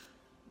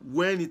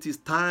 When it is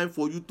time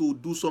for you to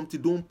do something,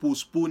 don't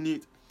postpone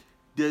it.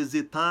 There's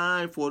a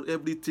time for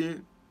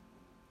everything.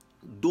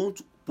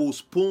 Don't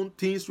postpone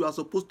things you are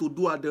supposed to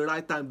do at the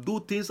right time. Do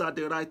things at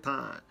the right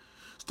time.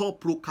 Stop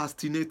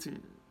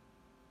procrastinating.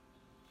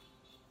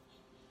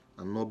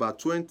 And number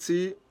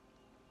 20,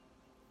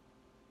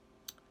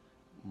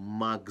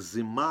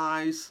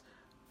 maximize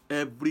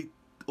every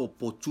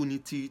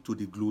opportunity to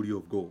the glory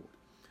of God.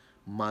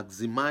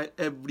 Maximize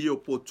every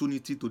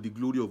opportunity to the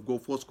glory of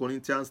God. 1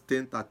 Corinthians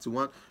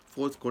 10:31,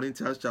 1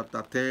 Corinthians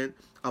chapter 10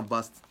 and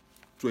verse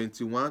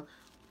 31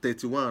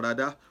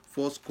 rather.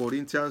 1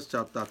 Corinthians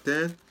chapter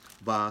 10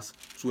 verse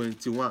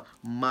 21.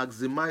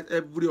 Maximize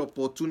every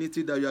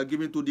opportunity that you are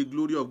given to the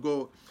glory of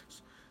God.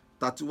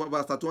 31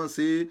 verse 31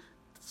 say,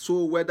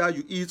 so whether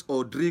you eat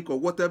or drink or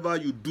whatever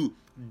you do,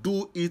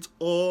 do it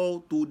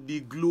all to the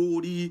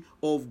glory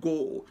of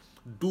God.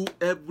 Do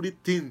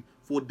everything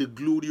for the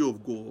glory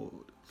of God.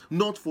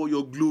 Not for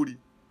your glory.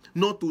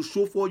 Not to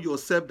show for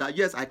yourself that,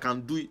 yes, I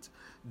can do it.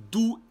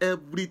 Do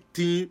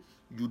everything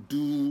you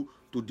do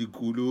to the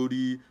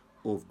glory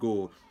of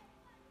God.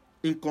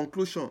 In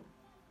conclusion,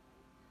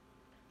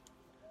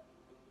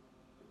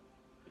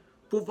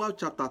 Proverbs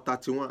chapter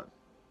 31,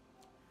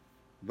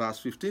 verse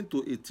 15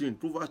 to 18.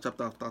 Proverbs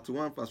chapter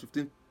 31, verse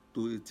 15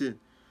 to 18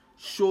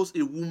 shows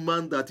a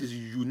woman that is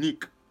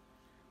unique,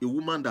 a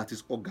woman that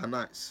is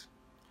organized.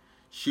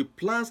 She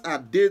plans her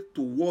day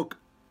to work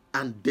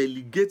and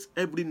delegates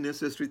every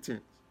necessary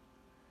thing.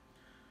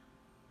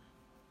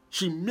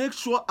 She makes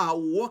sure her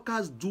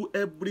workers do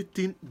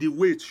everything the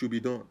way it should be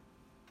done.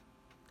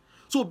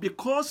 So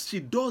because she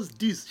does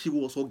this, she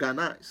was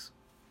organized.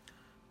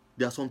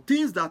 There are some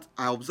things that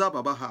I observe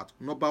about her.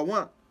 Number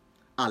one,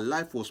 her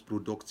life was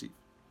productive.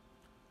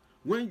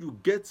 When you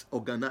get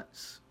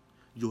organized,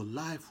 your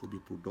life will be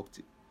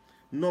productive.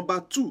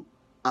 Number two,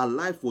 her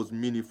life was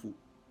meaningful.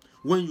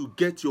 When you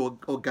get your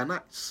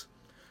organized,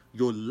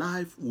 your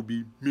life will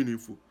be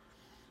meaningful.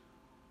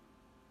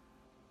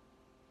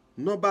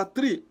 Number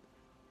three,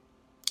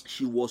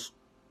 she was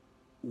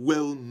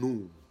well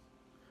known.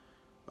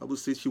 I would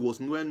say she was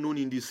well known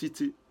in the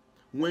city.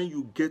 When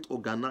you get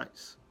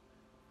organized,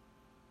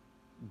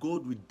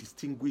 God will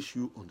distinguish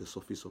you on the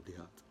surface of the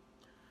earth.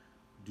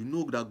 Do you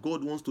know that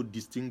God wants to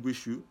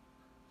distinguish you?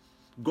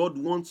 God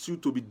wants you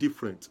to be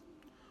different.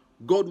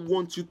 God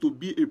wants you to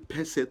be a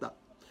pace-setter.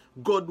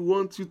 God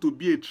wants you to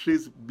be a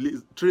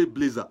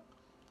trailblazer.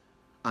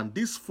 And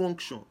this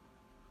function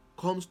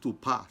comes to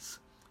pass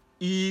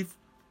if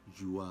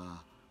you are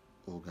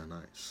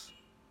organized.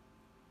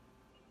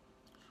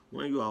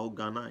 When you are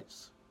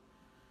organized,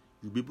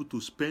 you'll be able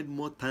to spend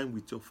more time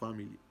with your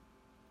family.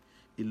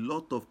 A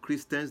lot of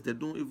Christians, they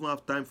don't even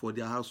have time for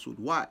their household.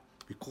 Why?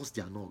 Because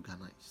they are not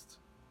organized.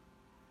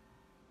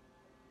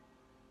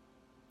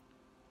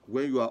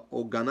 When you are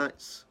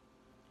organized,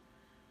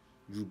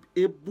 you'll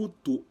be able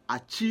to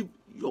achieve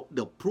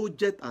the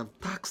project and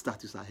task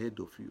that is ahead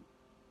of you.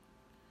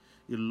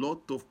 A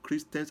lot of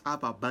Christians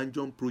have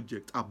abandoned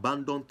projects,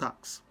 abandoned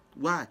tasks.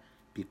 Why?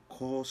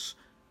 Because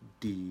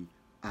they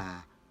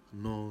are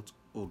not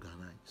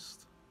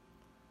organized.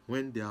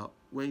 When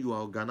you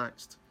are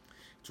organized,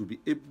 to be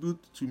able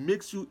to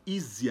makes you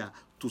easier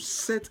to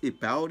set a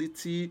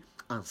priority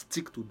and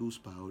stick to those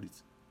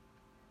priorities.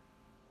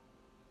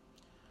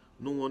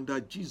 No wonder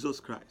Jesus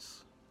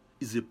Christ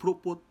is a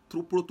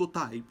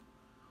prototype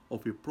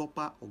of a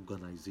proper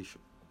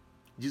organization.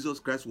 Jesus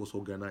Christ was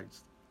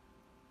organized.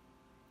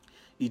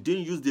 He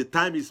didn't use the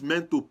time he's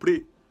meant to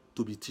pray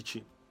to be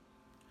teaching.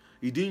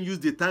 He didn't use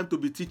the time to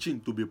be teaching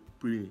to be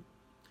praying.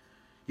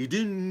 He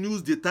didn't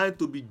use the time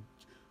to be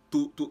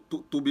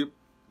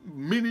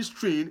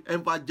ministering,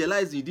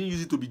 evangelizing. He didn't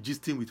use it to be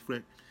gisting with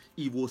friends.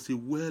 He was a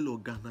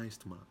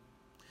well-organized man.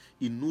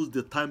 He knows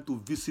the time to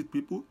visit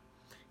people.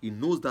 He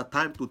knows the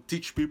time to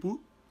teach people.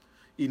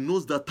 He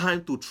knows the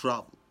time to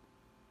travel.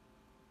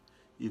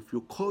 If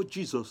you call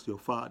Jesus your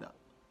Father,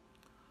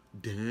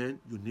 then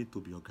you need to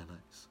be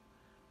organized.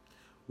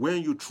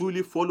 When you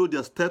truly follow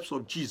the steps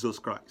of Jesus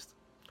Christ,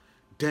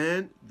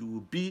 then you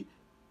will be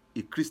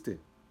a Christian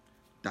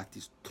that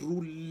is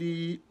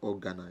truly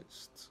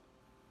organized.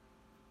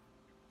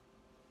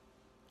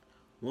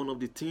 One of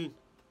the things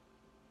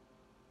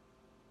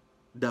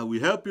that will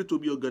help you to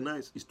be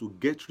organized is to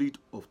get rid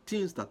of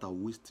things that are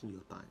wasting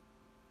your time.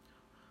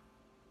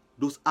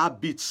 Those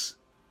habits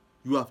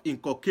you have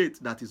inculcated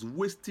that is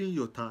wasting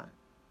your time,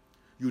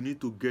 you need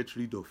to get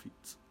rid of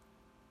it.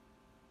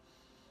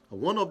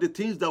 And one of the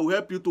things that will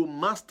help you to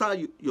master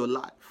your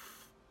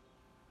life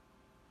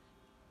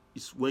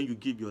is when you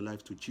give your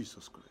life to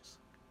Jesus Christ,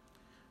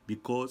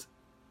 because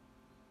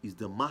He's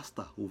the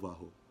master over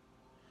all.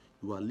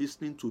 You are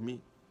listening to me.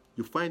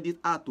 You find it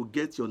hard to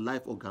get your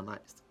life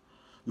organized.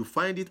 You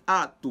find it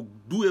hard to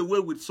do away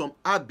with some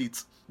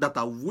habits that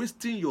are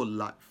wasting your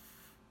life.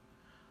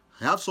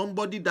 I have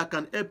somebody that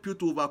can help you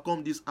to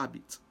overcome this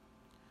habit,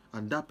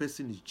 and that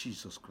person is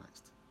Jesus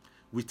Christ.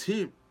 With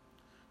Him,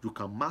 you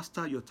can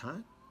master your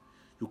time.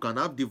 You can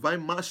have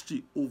divine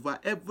mastery over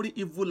every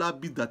evil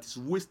habit that is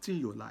wasting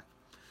your life.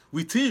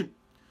 With Him,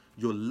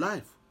 your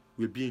life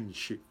will be in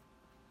shape.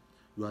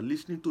 You are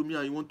listening to me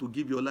and you want to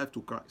give your life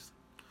to Christ,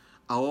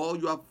 or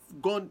you have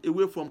gone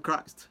away from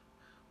Christ.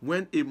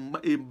 When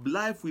a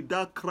life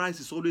without Christ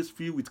is always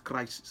filled with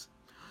crisis.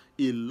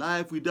 A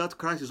life without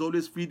Christ is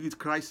always filled with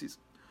crisis.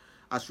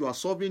 As you are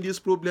solving this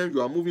problem,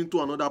 you are moving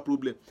to another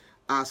problem.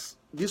 As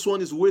this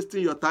one is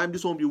wasting your time,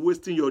 this one will be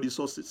wasting your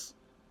resources.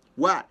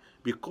 Why?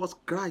 Because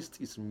Christ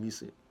is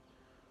missing.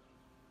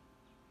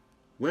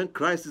 When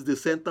Christ is the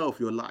center of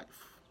your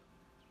life,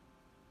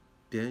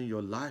 then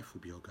your life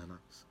will be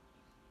organized.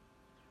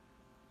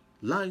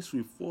 Lines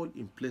will fall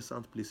in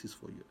pleasant places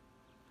for you.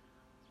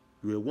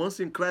 You were once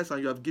in Christ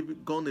and you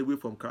have gone away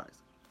from Christ.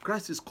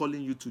 Christ is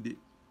calling you today.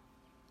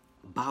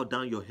 Bow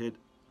down your head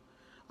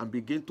and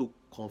begin to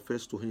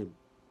confess to Him.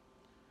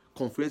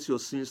 Confess your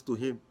sins to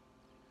Him.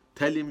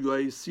 Tell Him you are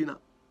a sinner.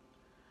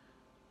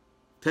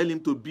 Tell Him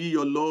to be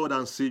your Lord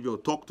and Savior.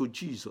 Talk to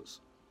Jesus.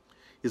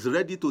 He's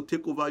ready to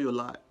take over your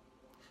life.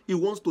 He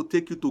wants to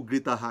take you to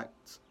greater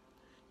heights.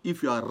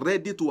 If you are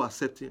ready to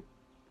accept Him,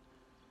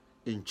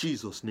 in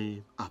Jesus'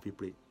 name I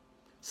pray.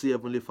 Say,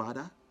 Heavenly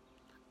Father,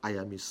 I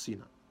am a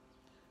sinner.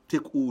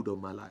 Take hold of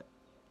my life.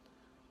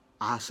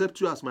 I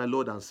accept you as my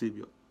Lord and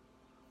Savior.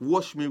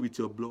 Wash me with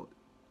your blood.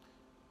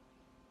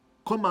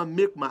 Come and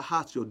make my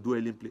heart your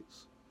dwelling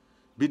place.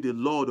 Be the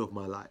Lord of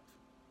my life.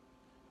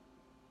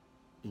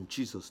 In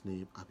Jesus'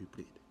 name I be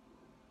prayed.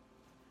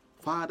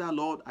 Father,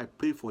 Lord, I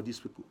pray for these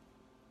people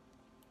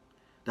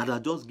that are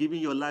just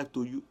giving your life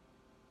to you,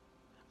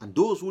 and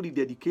those who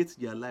rededicate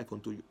their life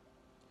unto you.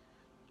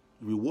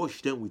 You will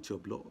wash them with your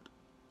blood.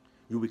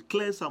 You will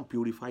cleanse and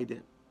purify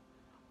them.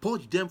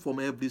 Purge them from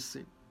every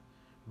sin.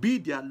 Be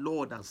their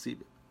Lord and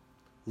Savior.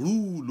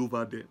 Rule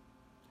over them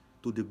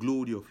to the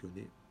glory of your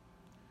name.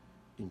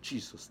 In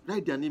Jesus,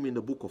 write their name in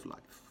the book of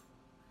life.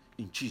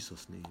 In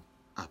Jesus' name,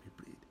 I be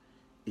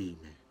prayed.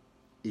 Amen.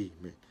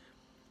 Amen.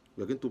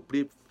 We are going to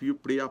pray a few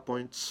prayer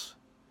points,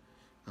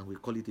 and we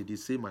call it a day.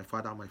 Say, my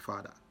Father,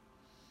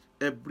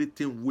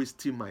 everything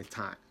wasting my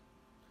time,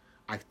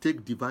 I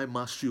take divine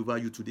mastery over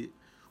you today.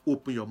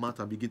 Open your mouth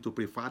and begin to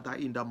pray. Father,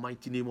 in the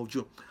mighty name of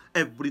Jesus,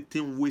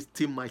 everything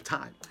wasting my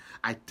time,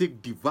 I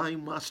take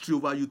divine mastery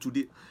over you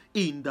today.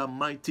 In the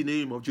mighty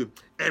name of Jesus,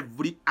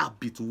 every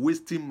habit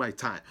wasting my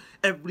time,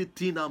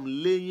 everything I'm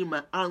laying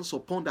my hands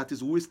upon that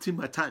is wasting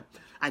my time,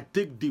 I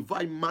take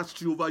divine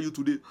mastery over you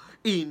today.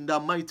 In the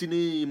mighty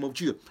name of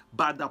Jesus,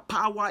 by the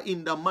power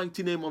in the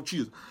mighty name of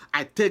Jesus,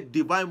 I take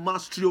divine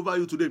mastery over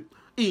you today.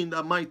 In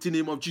the mighty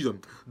name of Jesus.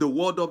 The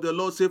word of the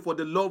Lord says, for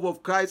the love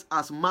of Christ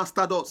has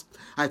mastered us.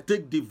 I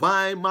take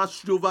divine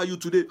mastery over you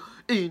today.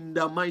 In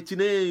the mighty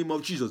name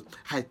of Jesus.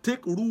 I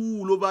take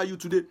rule over you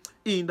today.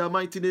 In the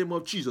mighty name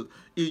of Jesus.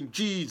 In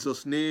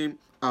Jesus' name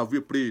I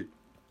will pray.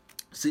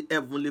 Say,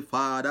 Heavenly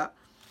Father,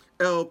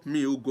 help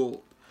me, O God,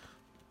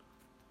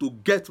 to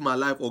get my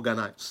life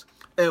organized.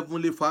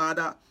 Heavenly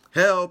Father,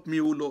 help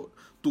me, O Lord,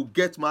 to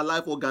get my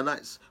life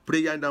organized.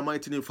 Prayer in the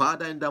mighty name.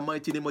 Father, in the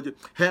mighty name of Jesus,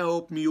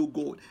 help me, O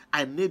God.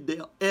 I need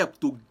the help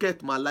to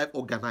get my life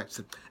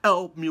organized.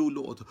 Help me, O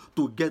Lord,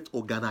 to get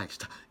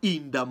organized.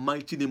 In the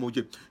mighty name of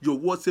Jesus. Your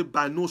word says,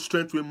 by no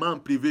strength will man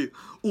prevail.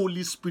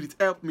 Holy Spirit,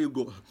 help me,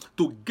 God,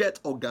 to get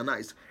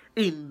organized.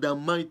 In the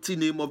mighty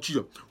name of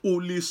Jesus.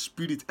 Holy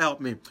Spirit,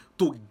 help me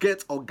to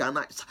get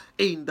organized.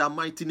 In the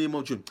mighty name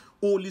of Jesus.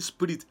 Holy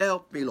Spirit,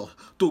 help me, Lord,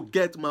 to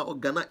get my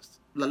organized.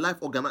 the life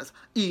organized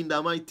in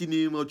the mighty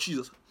name of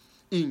Jesus.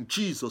 In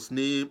Jesus'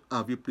 name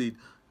have we prayed.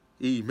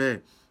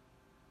 Amen.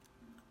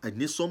 I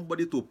need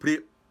somebody to pray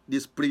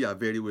this prayer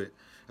very well.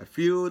 I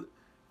feel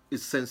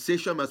its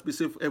sensation must be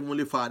safe,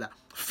 Heavenly Father.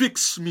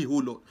 Fix me, O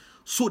Lord,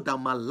 so that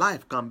my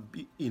life can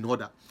be in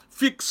order.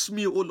 Fix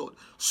me, O Lord,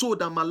 so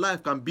that my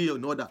life can be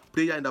in order.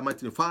 Prayer in the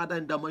mighty name. Father,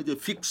 in the mighty name,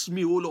 fix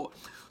me, O Lord,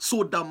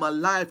 so that my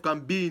life can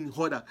be in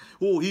order.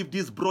 Oh, if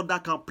this brother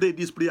can pray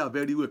this prayer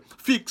very well,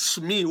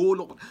 fix me, oh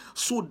Lord,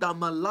 so that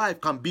my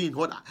life can be in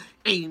order.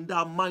 In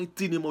the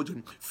mighty name of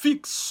Jesus,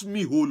 fix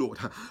me, oh Lord.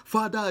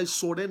 Father, I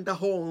surrender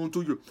all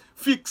unto you.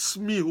 Fix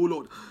me, oh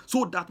Lord,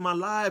 so that my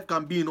life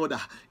can be in order.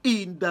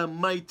 In the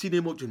mighty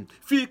name of Jesus,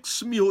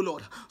 fix me, oh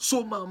Lord,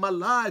 so my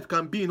life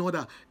can be in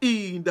order.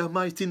 In the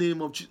mighty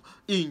name of Jesus.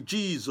 In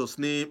Jesus'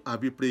 name, I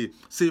will pray.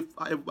 Say,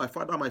 my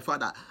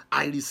Father,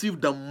 I receive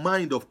the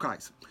mind of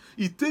Christ.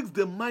 It takes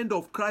the mind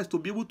of Christ to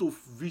be able to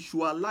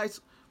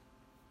visualize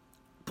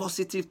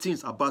positive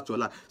things about your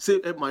life. Say,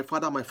 my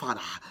Father,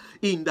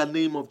 in the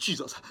name of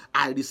Jesus,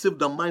 I receive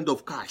the mind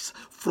of Christ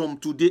from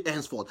today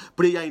henceforth.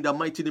 Prayer in the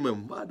mighty name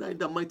of Father, in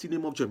the mighty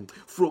name of Jesus,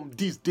 from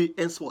this day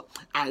henceforth,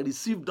 I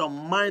receive the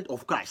mind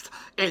of Christ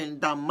in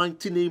the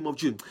mighty name of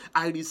Jesus.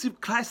 I receive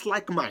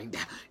Christ-like mind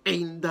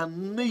in the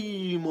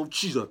name of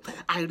Jesus.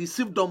 I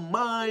receive the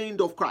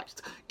mind of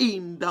Christ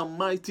in the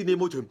mighty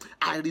name of Jesus.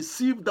 I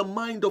receive the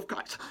mind of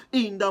Christ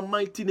in the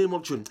mighty name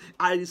of Jesus.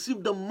 I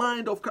receive the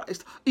mind of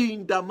Christ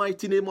in the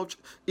mighty name of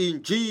Jesus.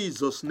 In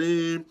Jesus'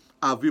 name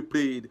have we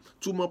prayed.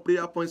 Two more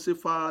prayer points. Say,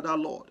 Father,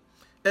 Lord,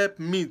 help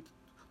me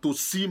to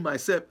see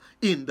myself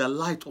in the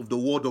light of the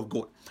word of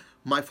God.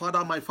 My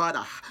Father,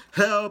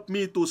 help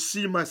me to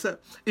see myself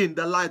in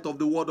the light of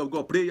the word of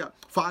God. Prayer.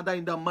 Father,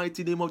 in the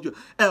mighty name of Jesus,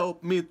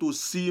 help me to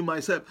see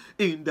myself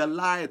in the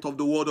light of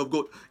the word of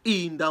God.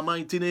 In the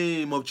mighty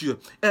name of Jesus,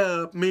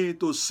 help me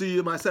to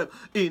see myself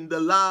in the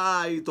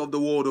light of the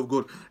word of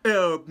God.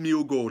 Help me,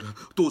 O God,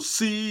 to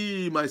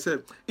see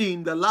myself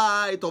in the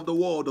light of the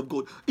word of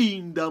God.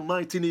 In the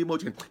mighty name of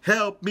Jesus,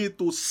 help me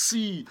to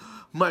see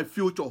my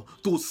future,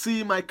 to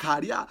see my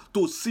career,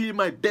 to see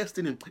my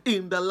destiny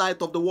in the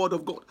light of the word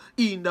of God.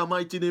 In the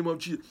mighty name of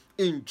Jesus.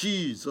 In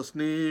Jesus'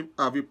 name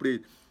have we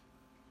prayed.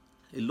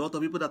 A lot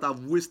of people that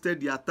have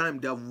wasted their time,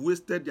 they have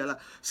wasted their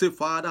life. Say,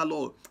 Father,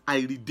 Lord, I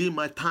redeem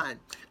my time.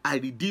 I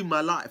redeem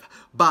my life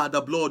by the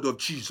blood of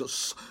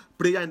Jesus.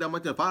 Prayer in the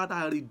mighty name. Father,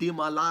 I redeem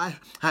my life.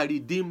 I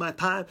redeem my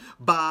time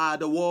by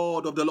the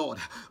word of the Lord,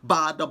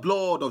 by the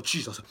blood of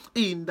Jesus.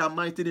 In the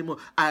mighty name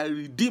of, I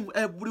redeem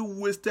every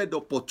wasted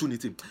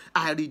opportunity.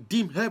 I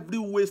redeem every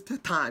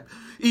wasted time.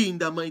 In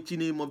the mighty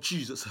name of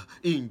Jesus.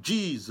 In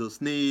Jesus'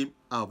 name,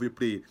 I will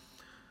pray.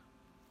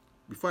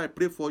 Before I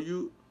pray for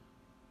you,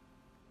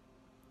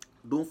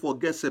 don't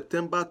forget,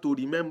 September to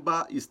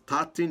remember is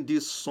starting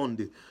this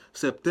Sunday.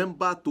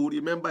 September to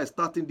remember is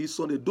starting this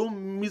Sunday.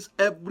 Don't miss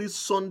every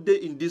Sunday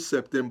in this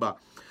September.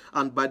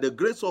 And by the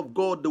grace of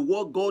God, the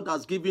word God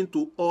has given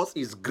to us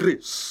is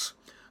grace.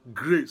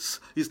 Grace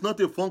is not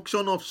a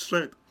function of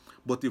strength,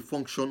 but a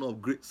function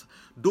of grace.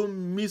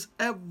 Don't miss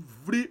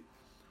every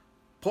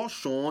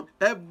portion,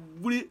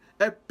 every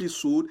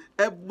episode,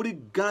 every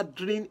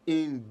gathering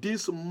in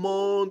this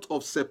month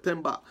of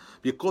September,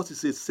 because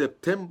it's a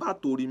September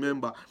to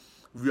remember.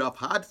 We have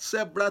had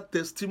several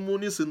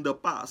testimonies in the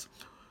past.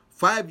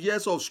 5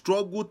 years of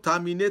struggle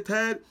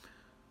terminated.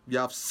 We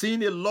have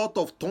seen a lot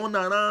of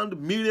turnaround,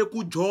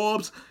 miracle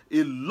jobs.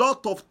 A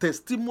lot of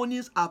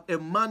testimonies have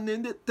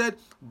emanated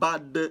by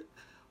the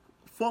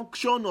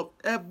function of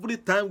every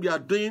time we are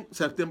doing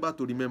September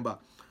to remember.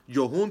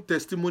 Your own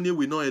testimony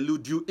will not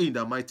elude you in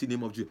the mighty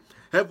name of Jesus.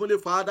 Heavenly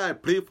Father, I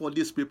pray for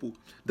these people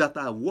that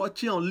are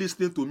watching and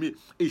listening to me.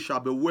 It shall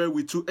be well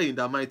with you in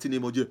the mighty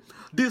name of Jesus.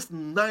 This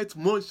 9th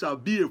month shall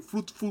be a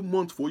fruitful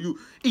month for you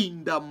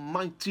in the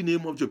mighty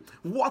name of Jesus.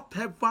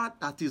 Whatever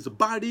that is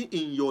barren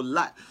in your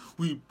life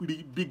will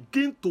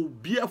begin to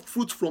bear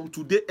fruit from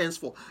today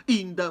henceforth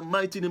in the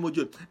mighty name of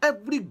Jesus.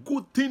 Every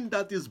good thing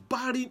that is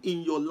barren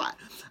in your life,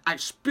 I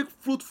speak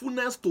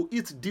fruitfulness to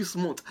it this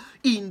month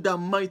in the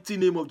mighty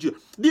name of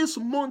Jesus. This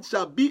month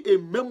shall be a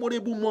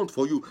memorable month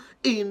for you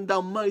in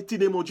the mighty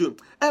name of Jesus.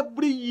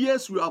 Every year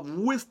you have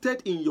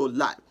wasted in your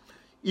life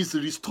is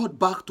restored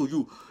back to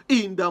you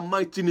in the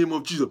mighty name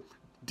of Jesus.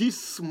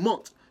 This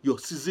month, your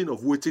season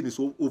of waiting is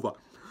over.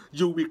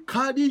 You will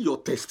carry your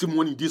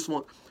testimony this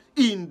month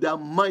in the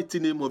mighty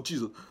name of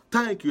Jesus.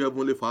 Thank you,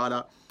 Heavenly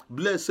Father.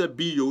 Blessed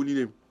be your holy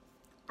name.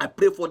 I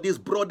pray for this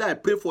brother. I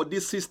pray for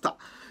this sister.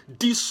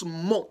 This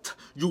month,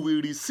 you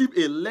will receive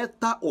a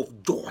letter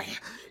of joy.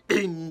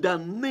 In the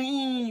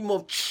name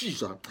of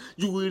Jesus,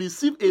 you will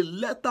receive a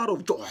letter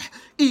of joy.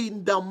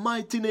 In the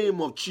mighty name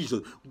of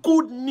Jesus,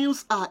 good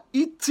news are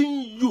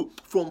eating you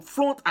from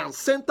front and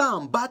center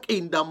and back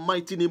in the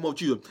mighty name of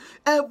Jesus.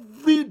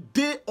 Every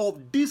day of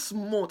this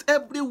month,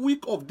 every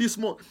week of this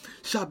month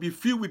shall be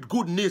filled with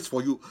good news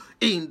for you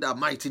in the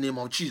mighty name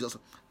of Jesus.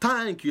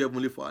 Thank you,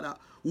 Heavenly Father.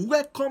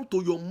 Welcome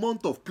to your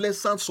month of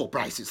pleasant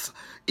surprises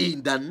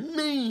in the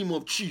name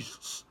of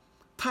Jesus.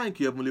 Thank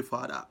you, Heavenly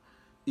Father.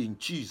 In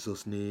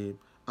Jesus' name,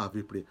 have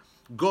we prayed?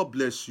 God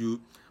bless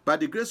you. By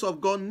the grace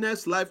of God,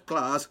 next life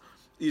class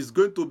is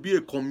going to be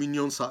a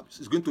communion service.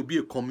 It's going to be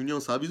a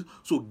communion service.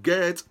 So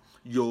get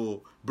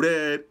your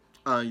bread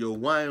and your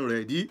wine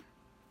ready.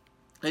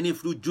 Any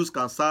fruit juice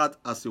can serve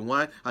as a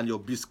wine, and your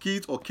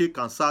biscuit or cake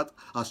can serve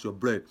as your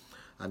bread.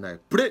 And I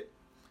pray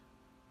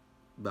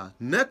that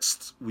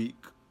next week,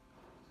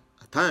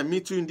 at time I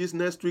meet you in this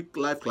next week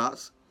live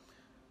class,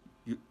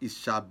 it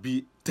shall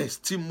be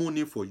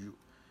testimony for you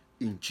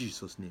in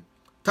Jesus' name.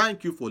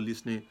 Thank you for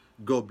listening.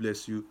 God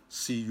bless you.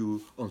 See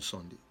you on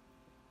Sunday.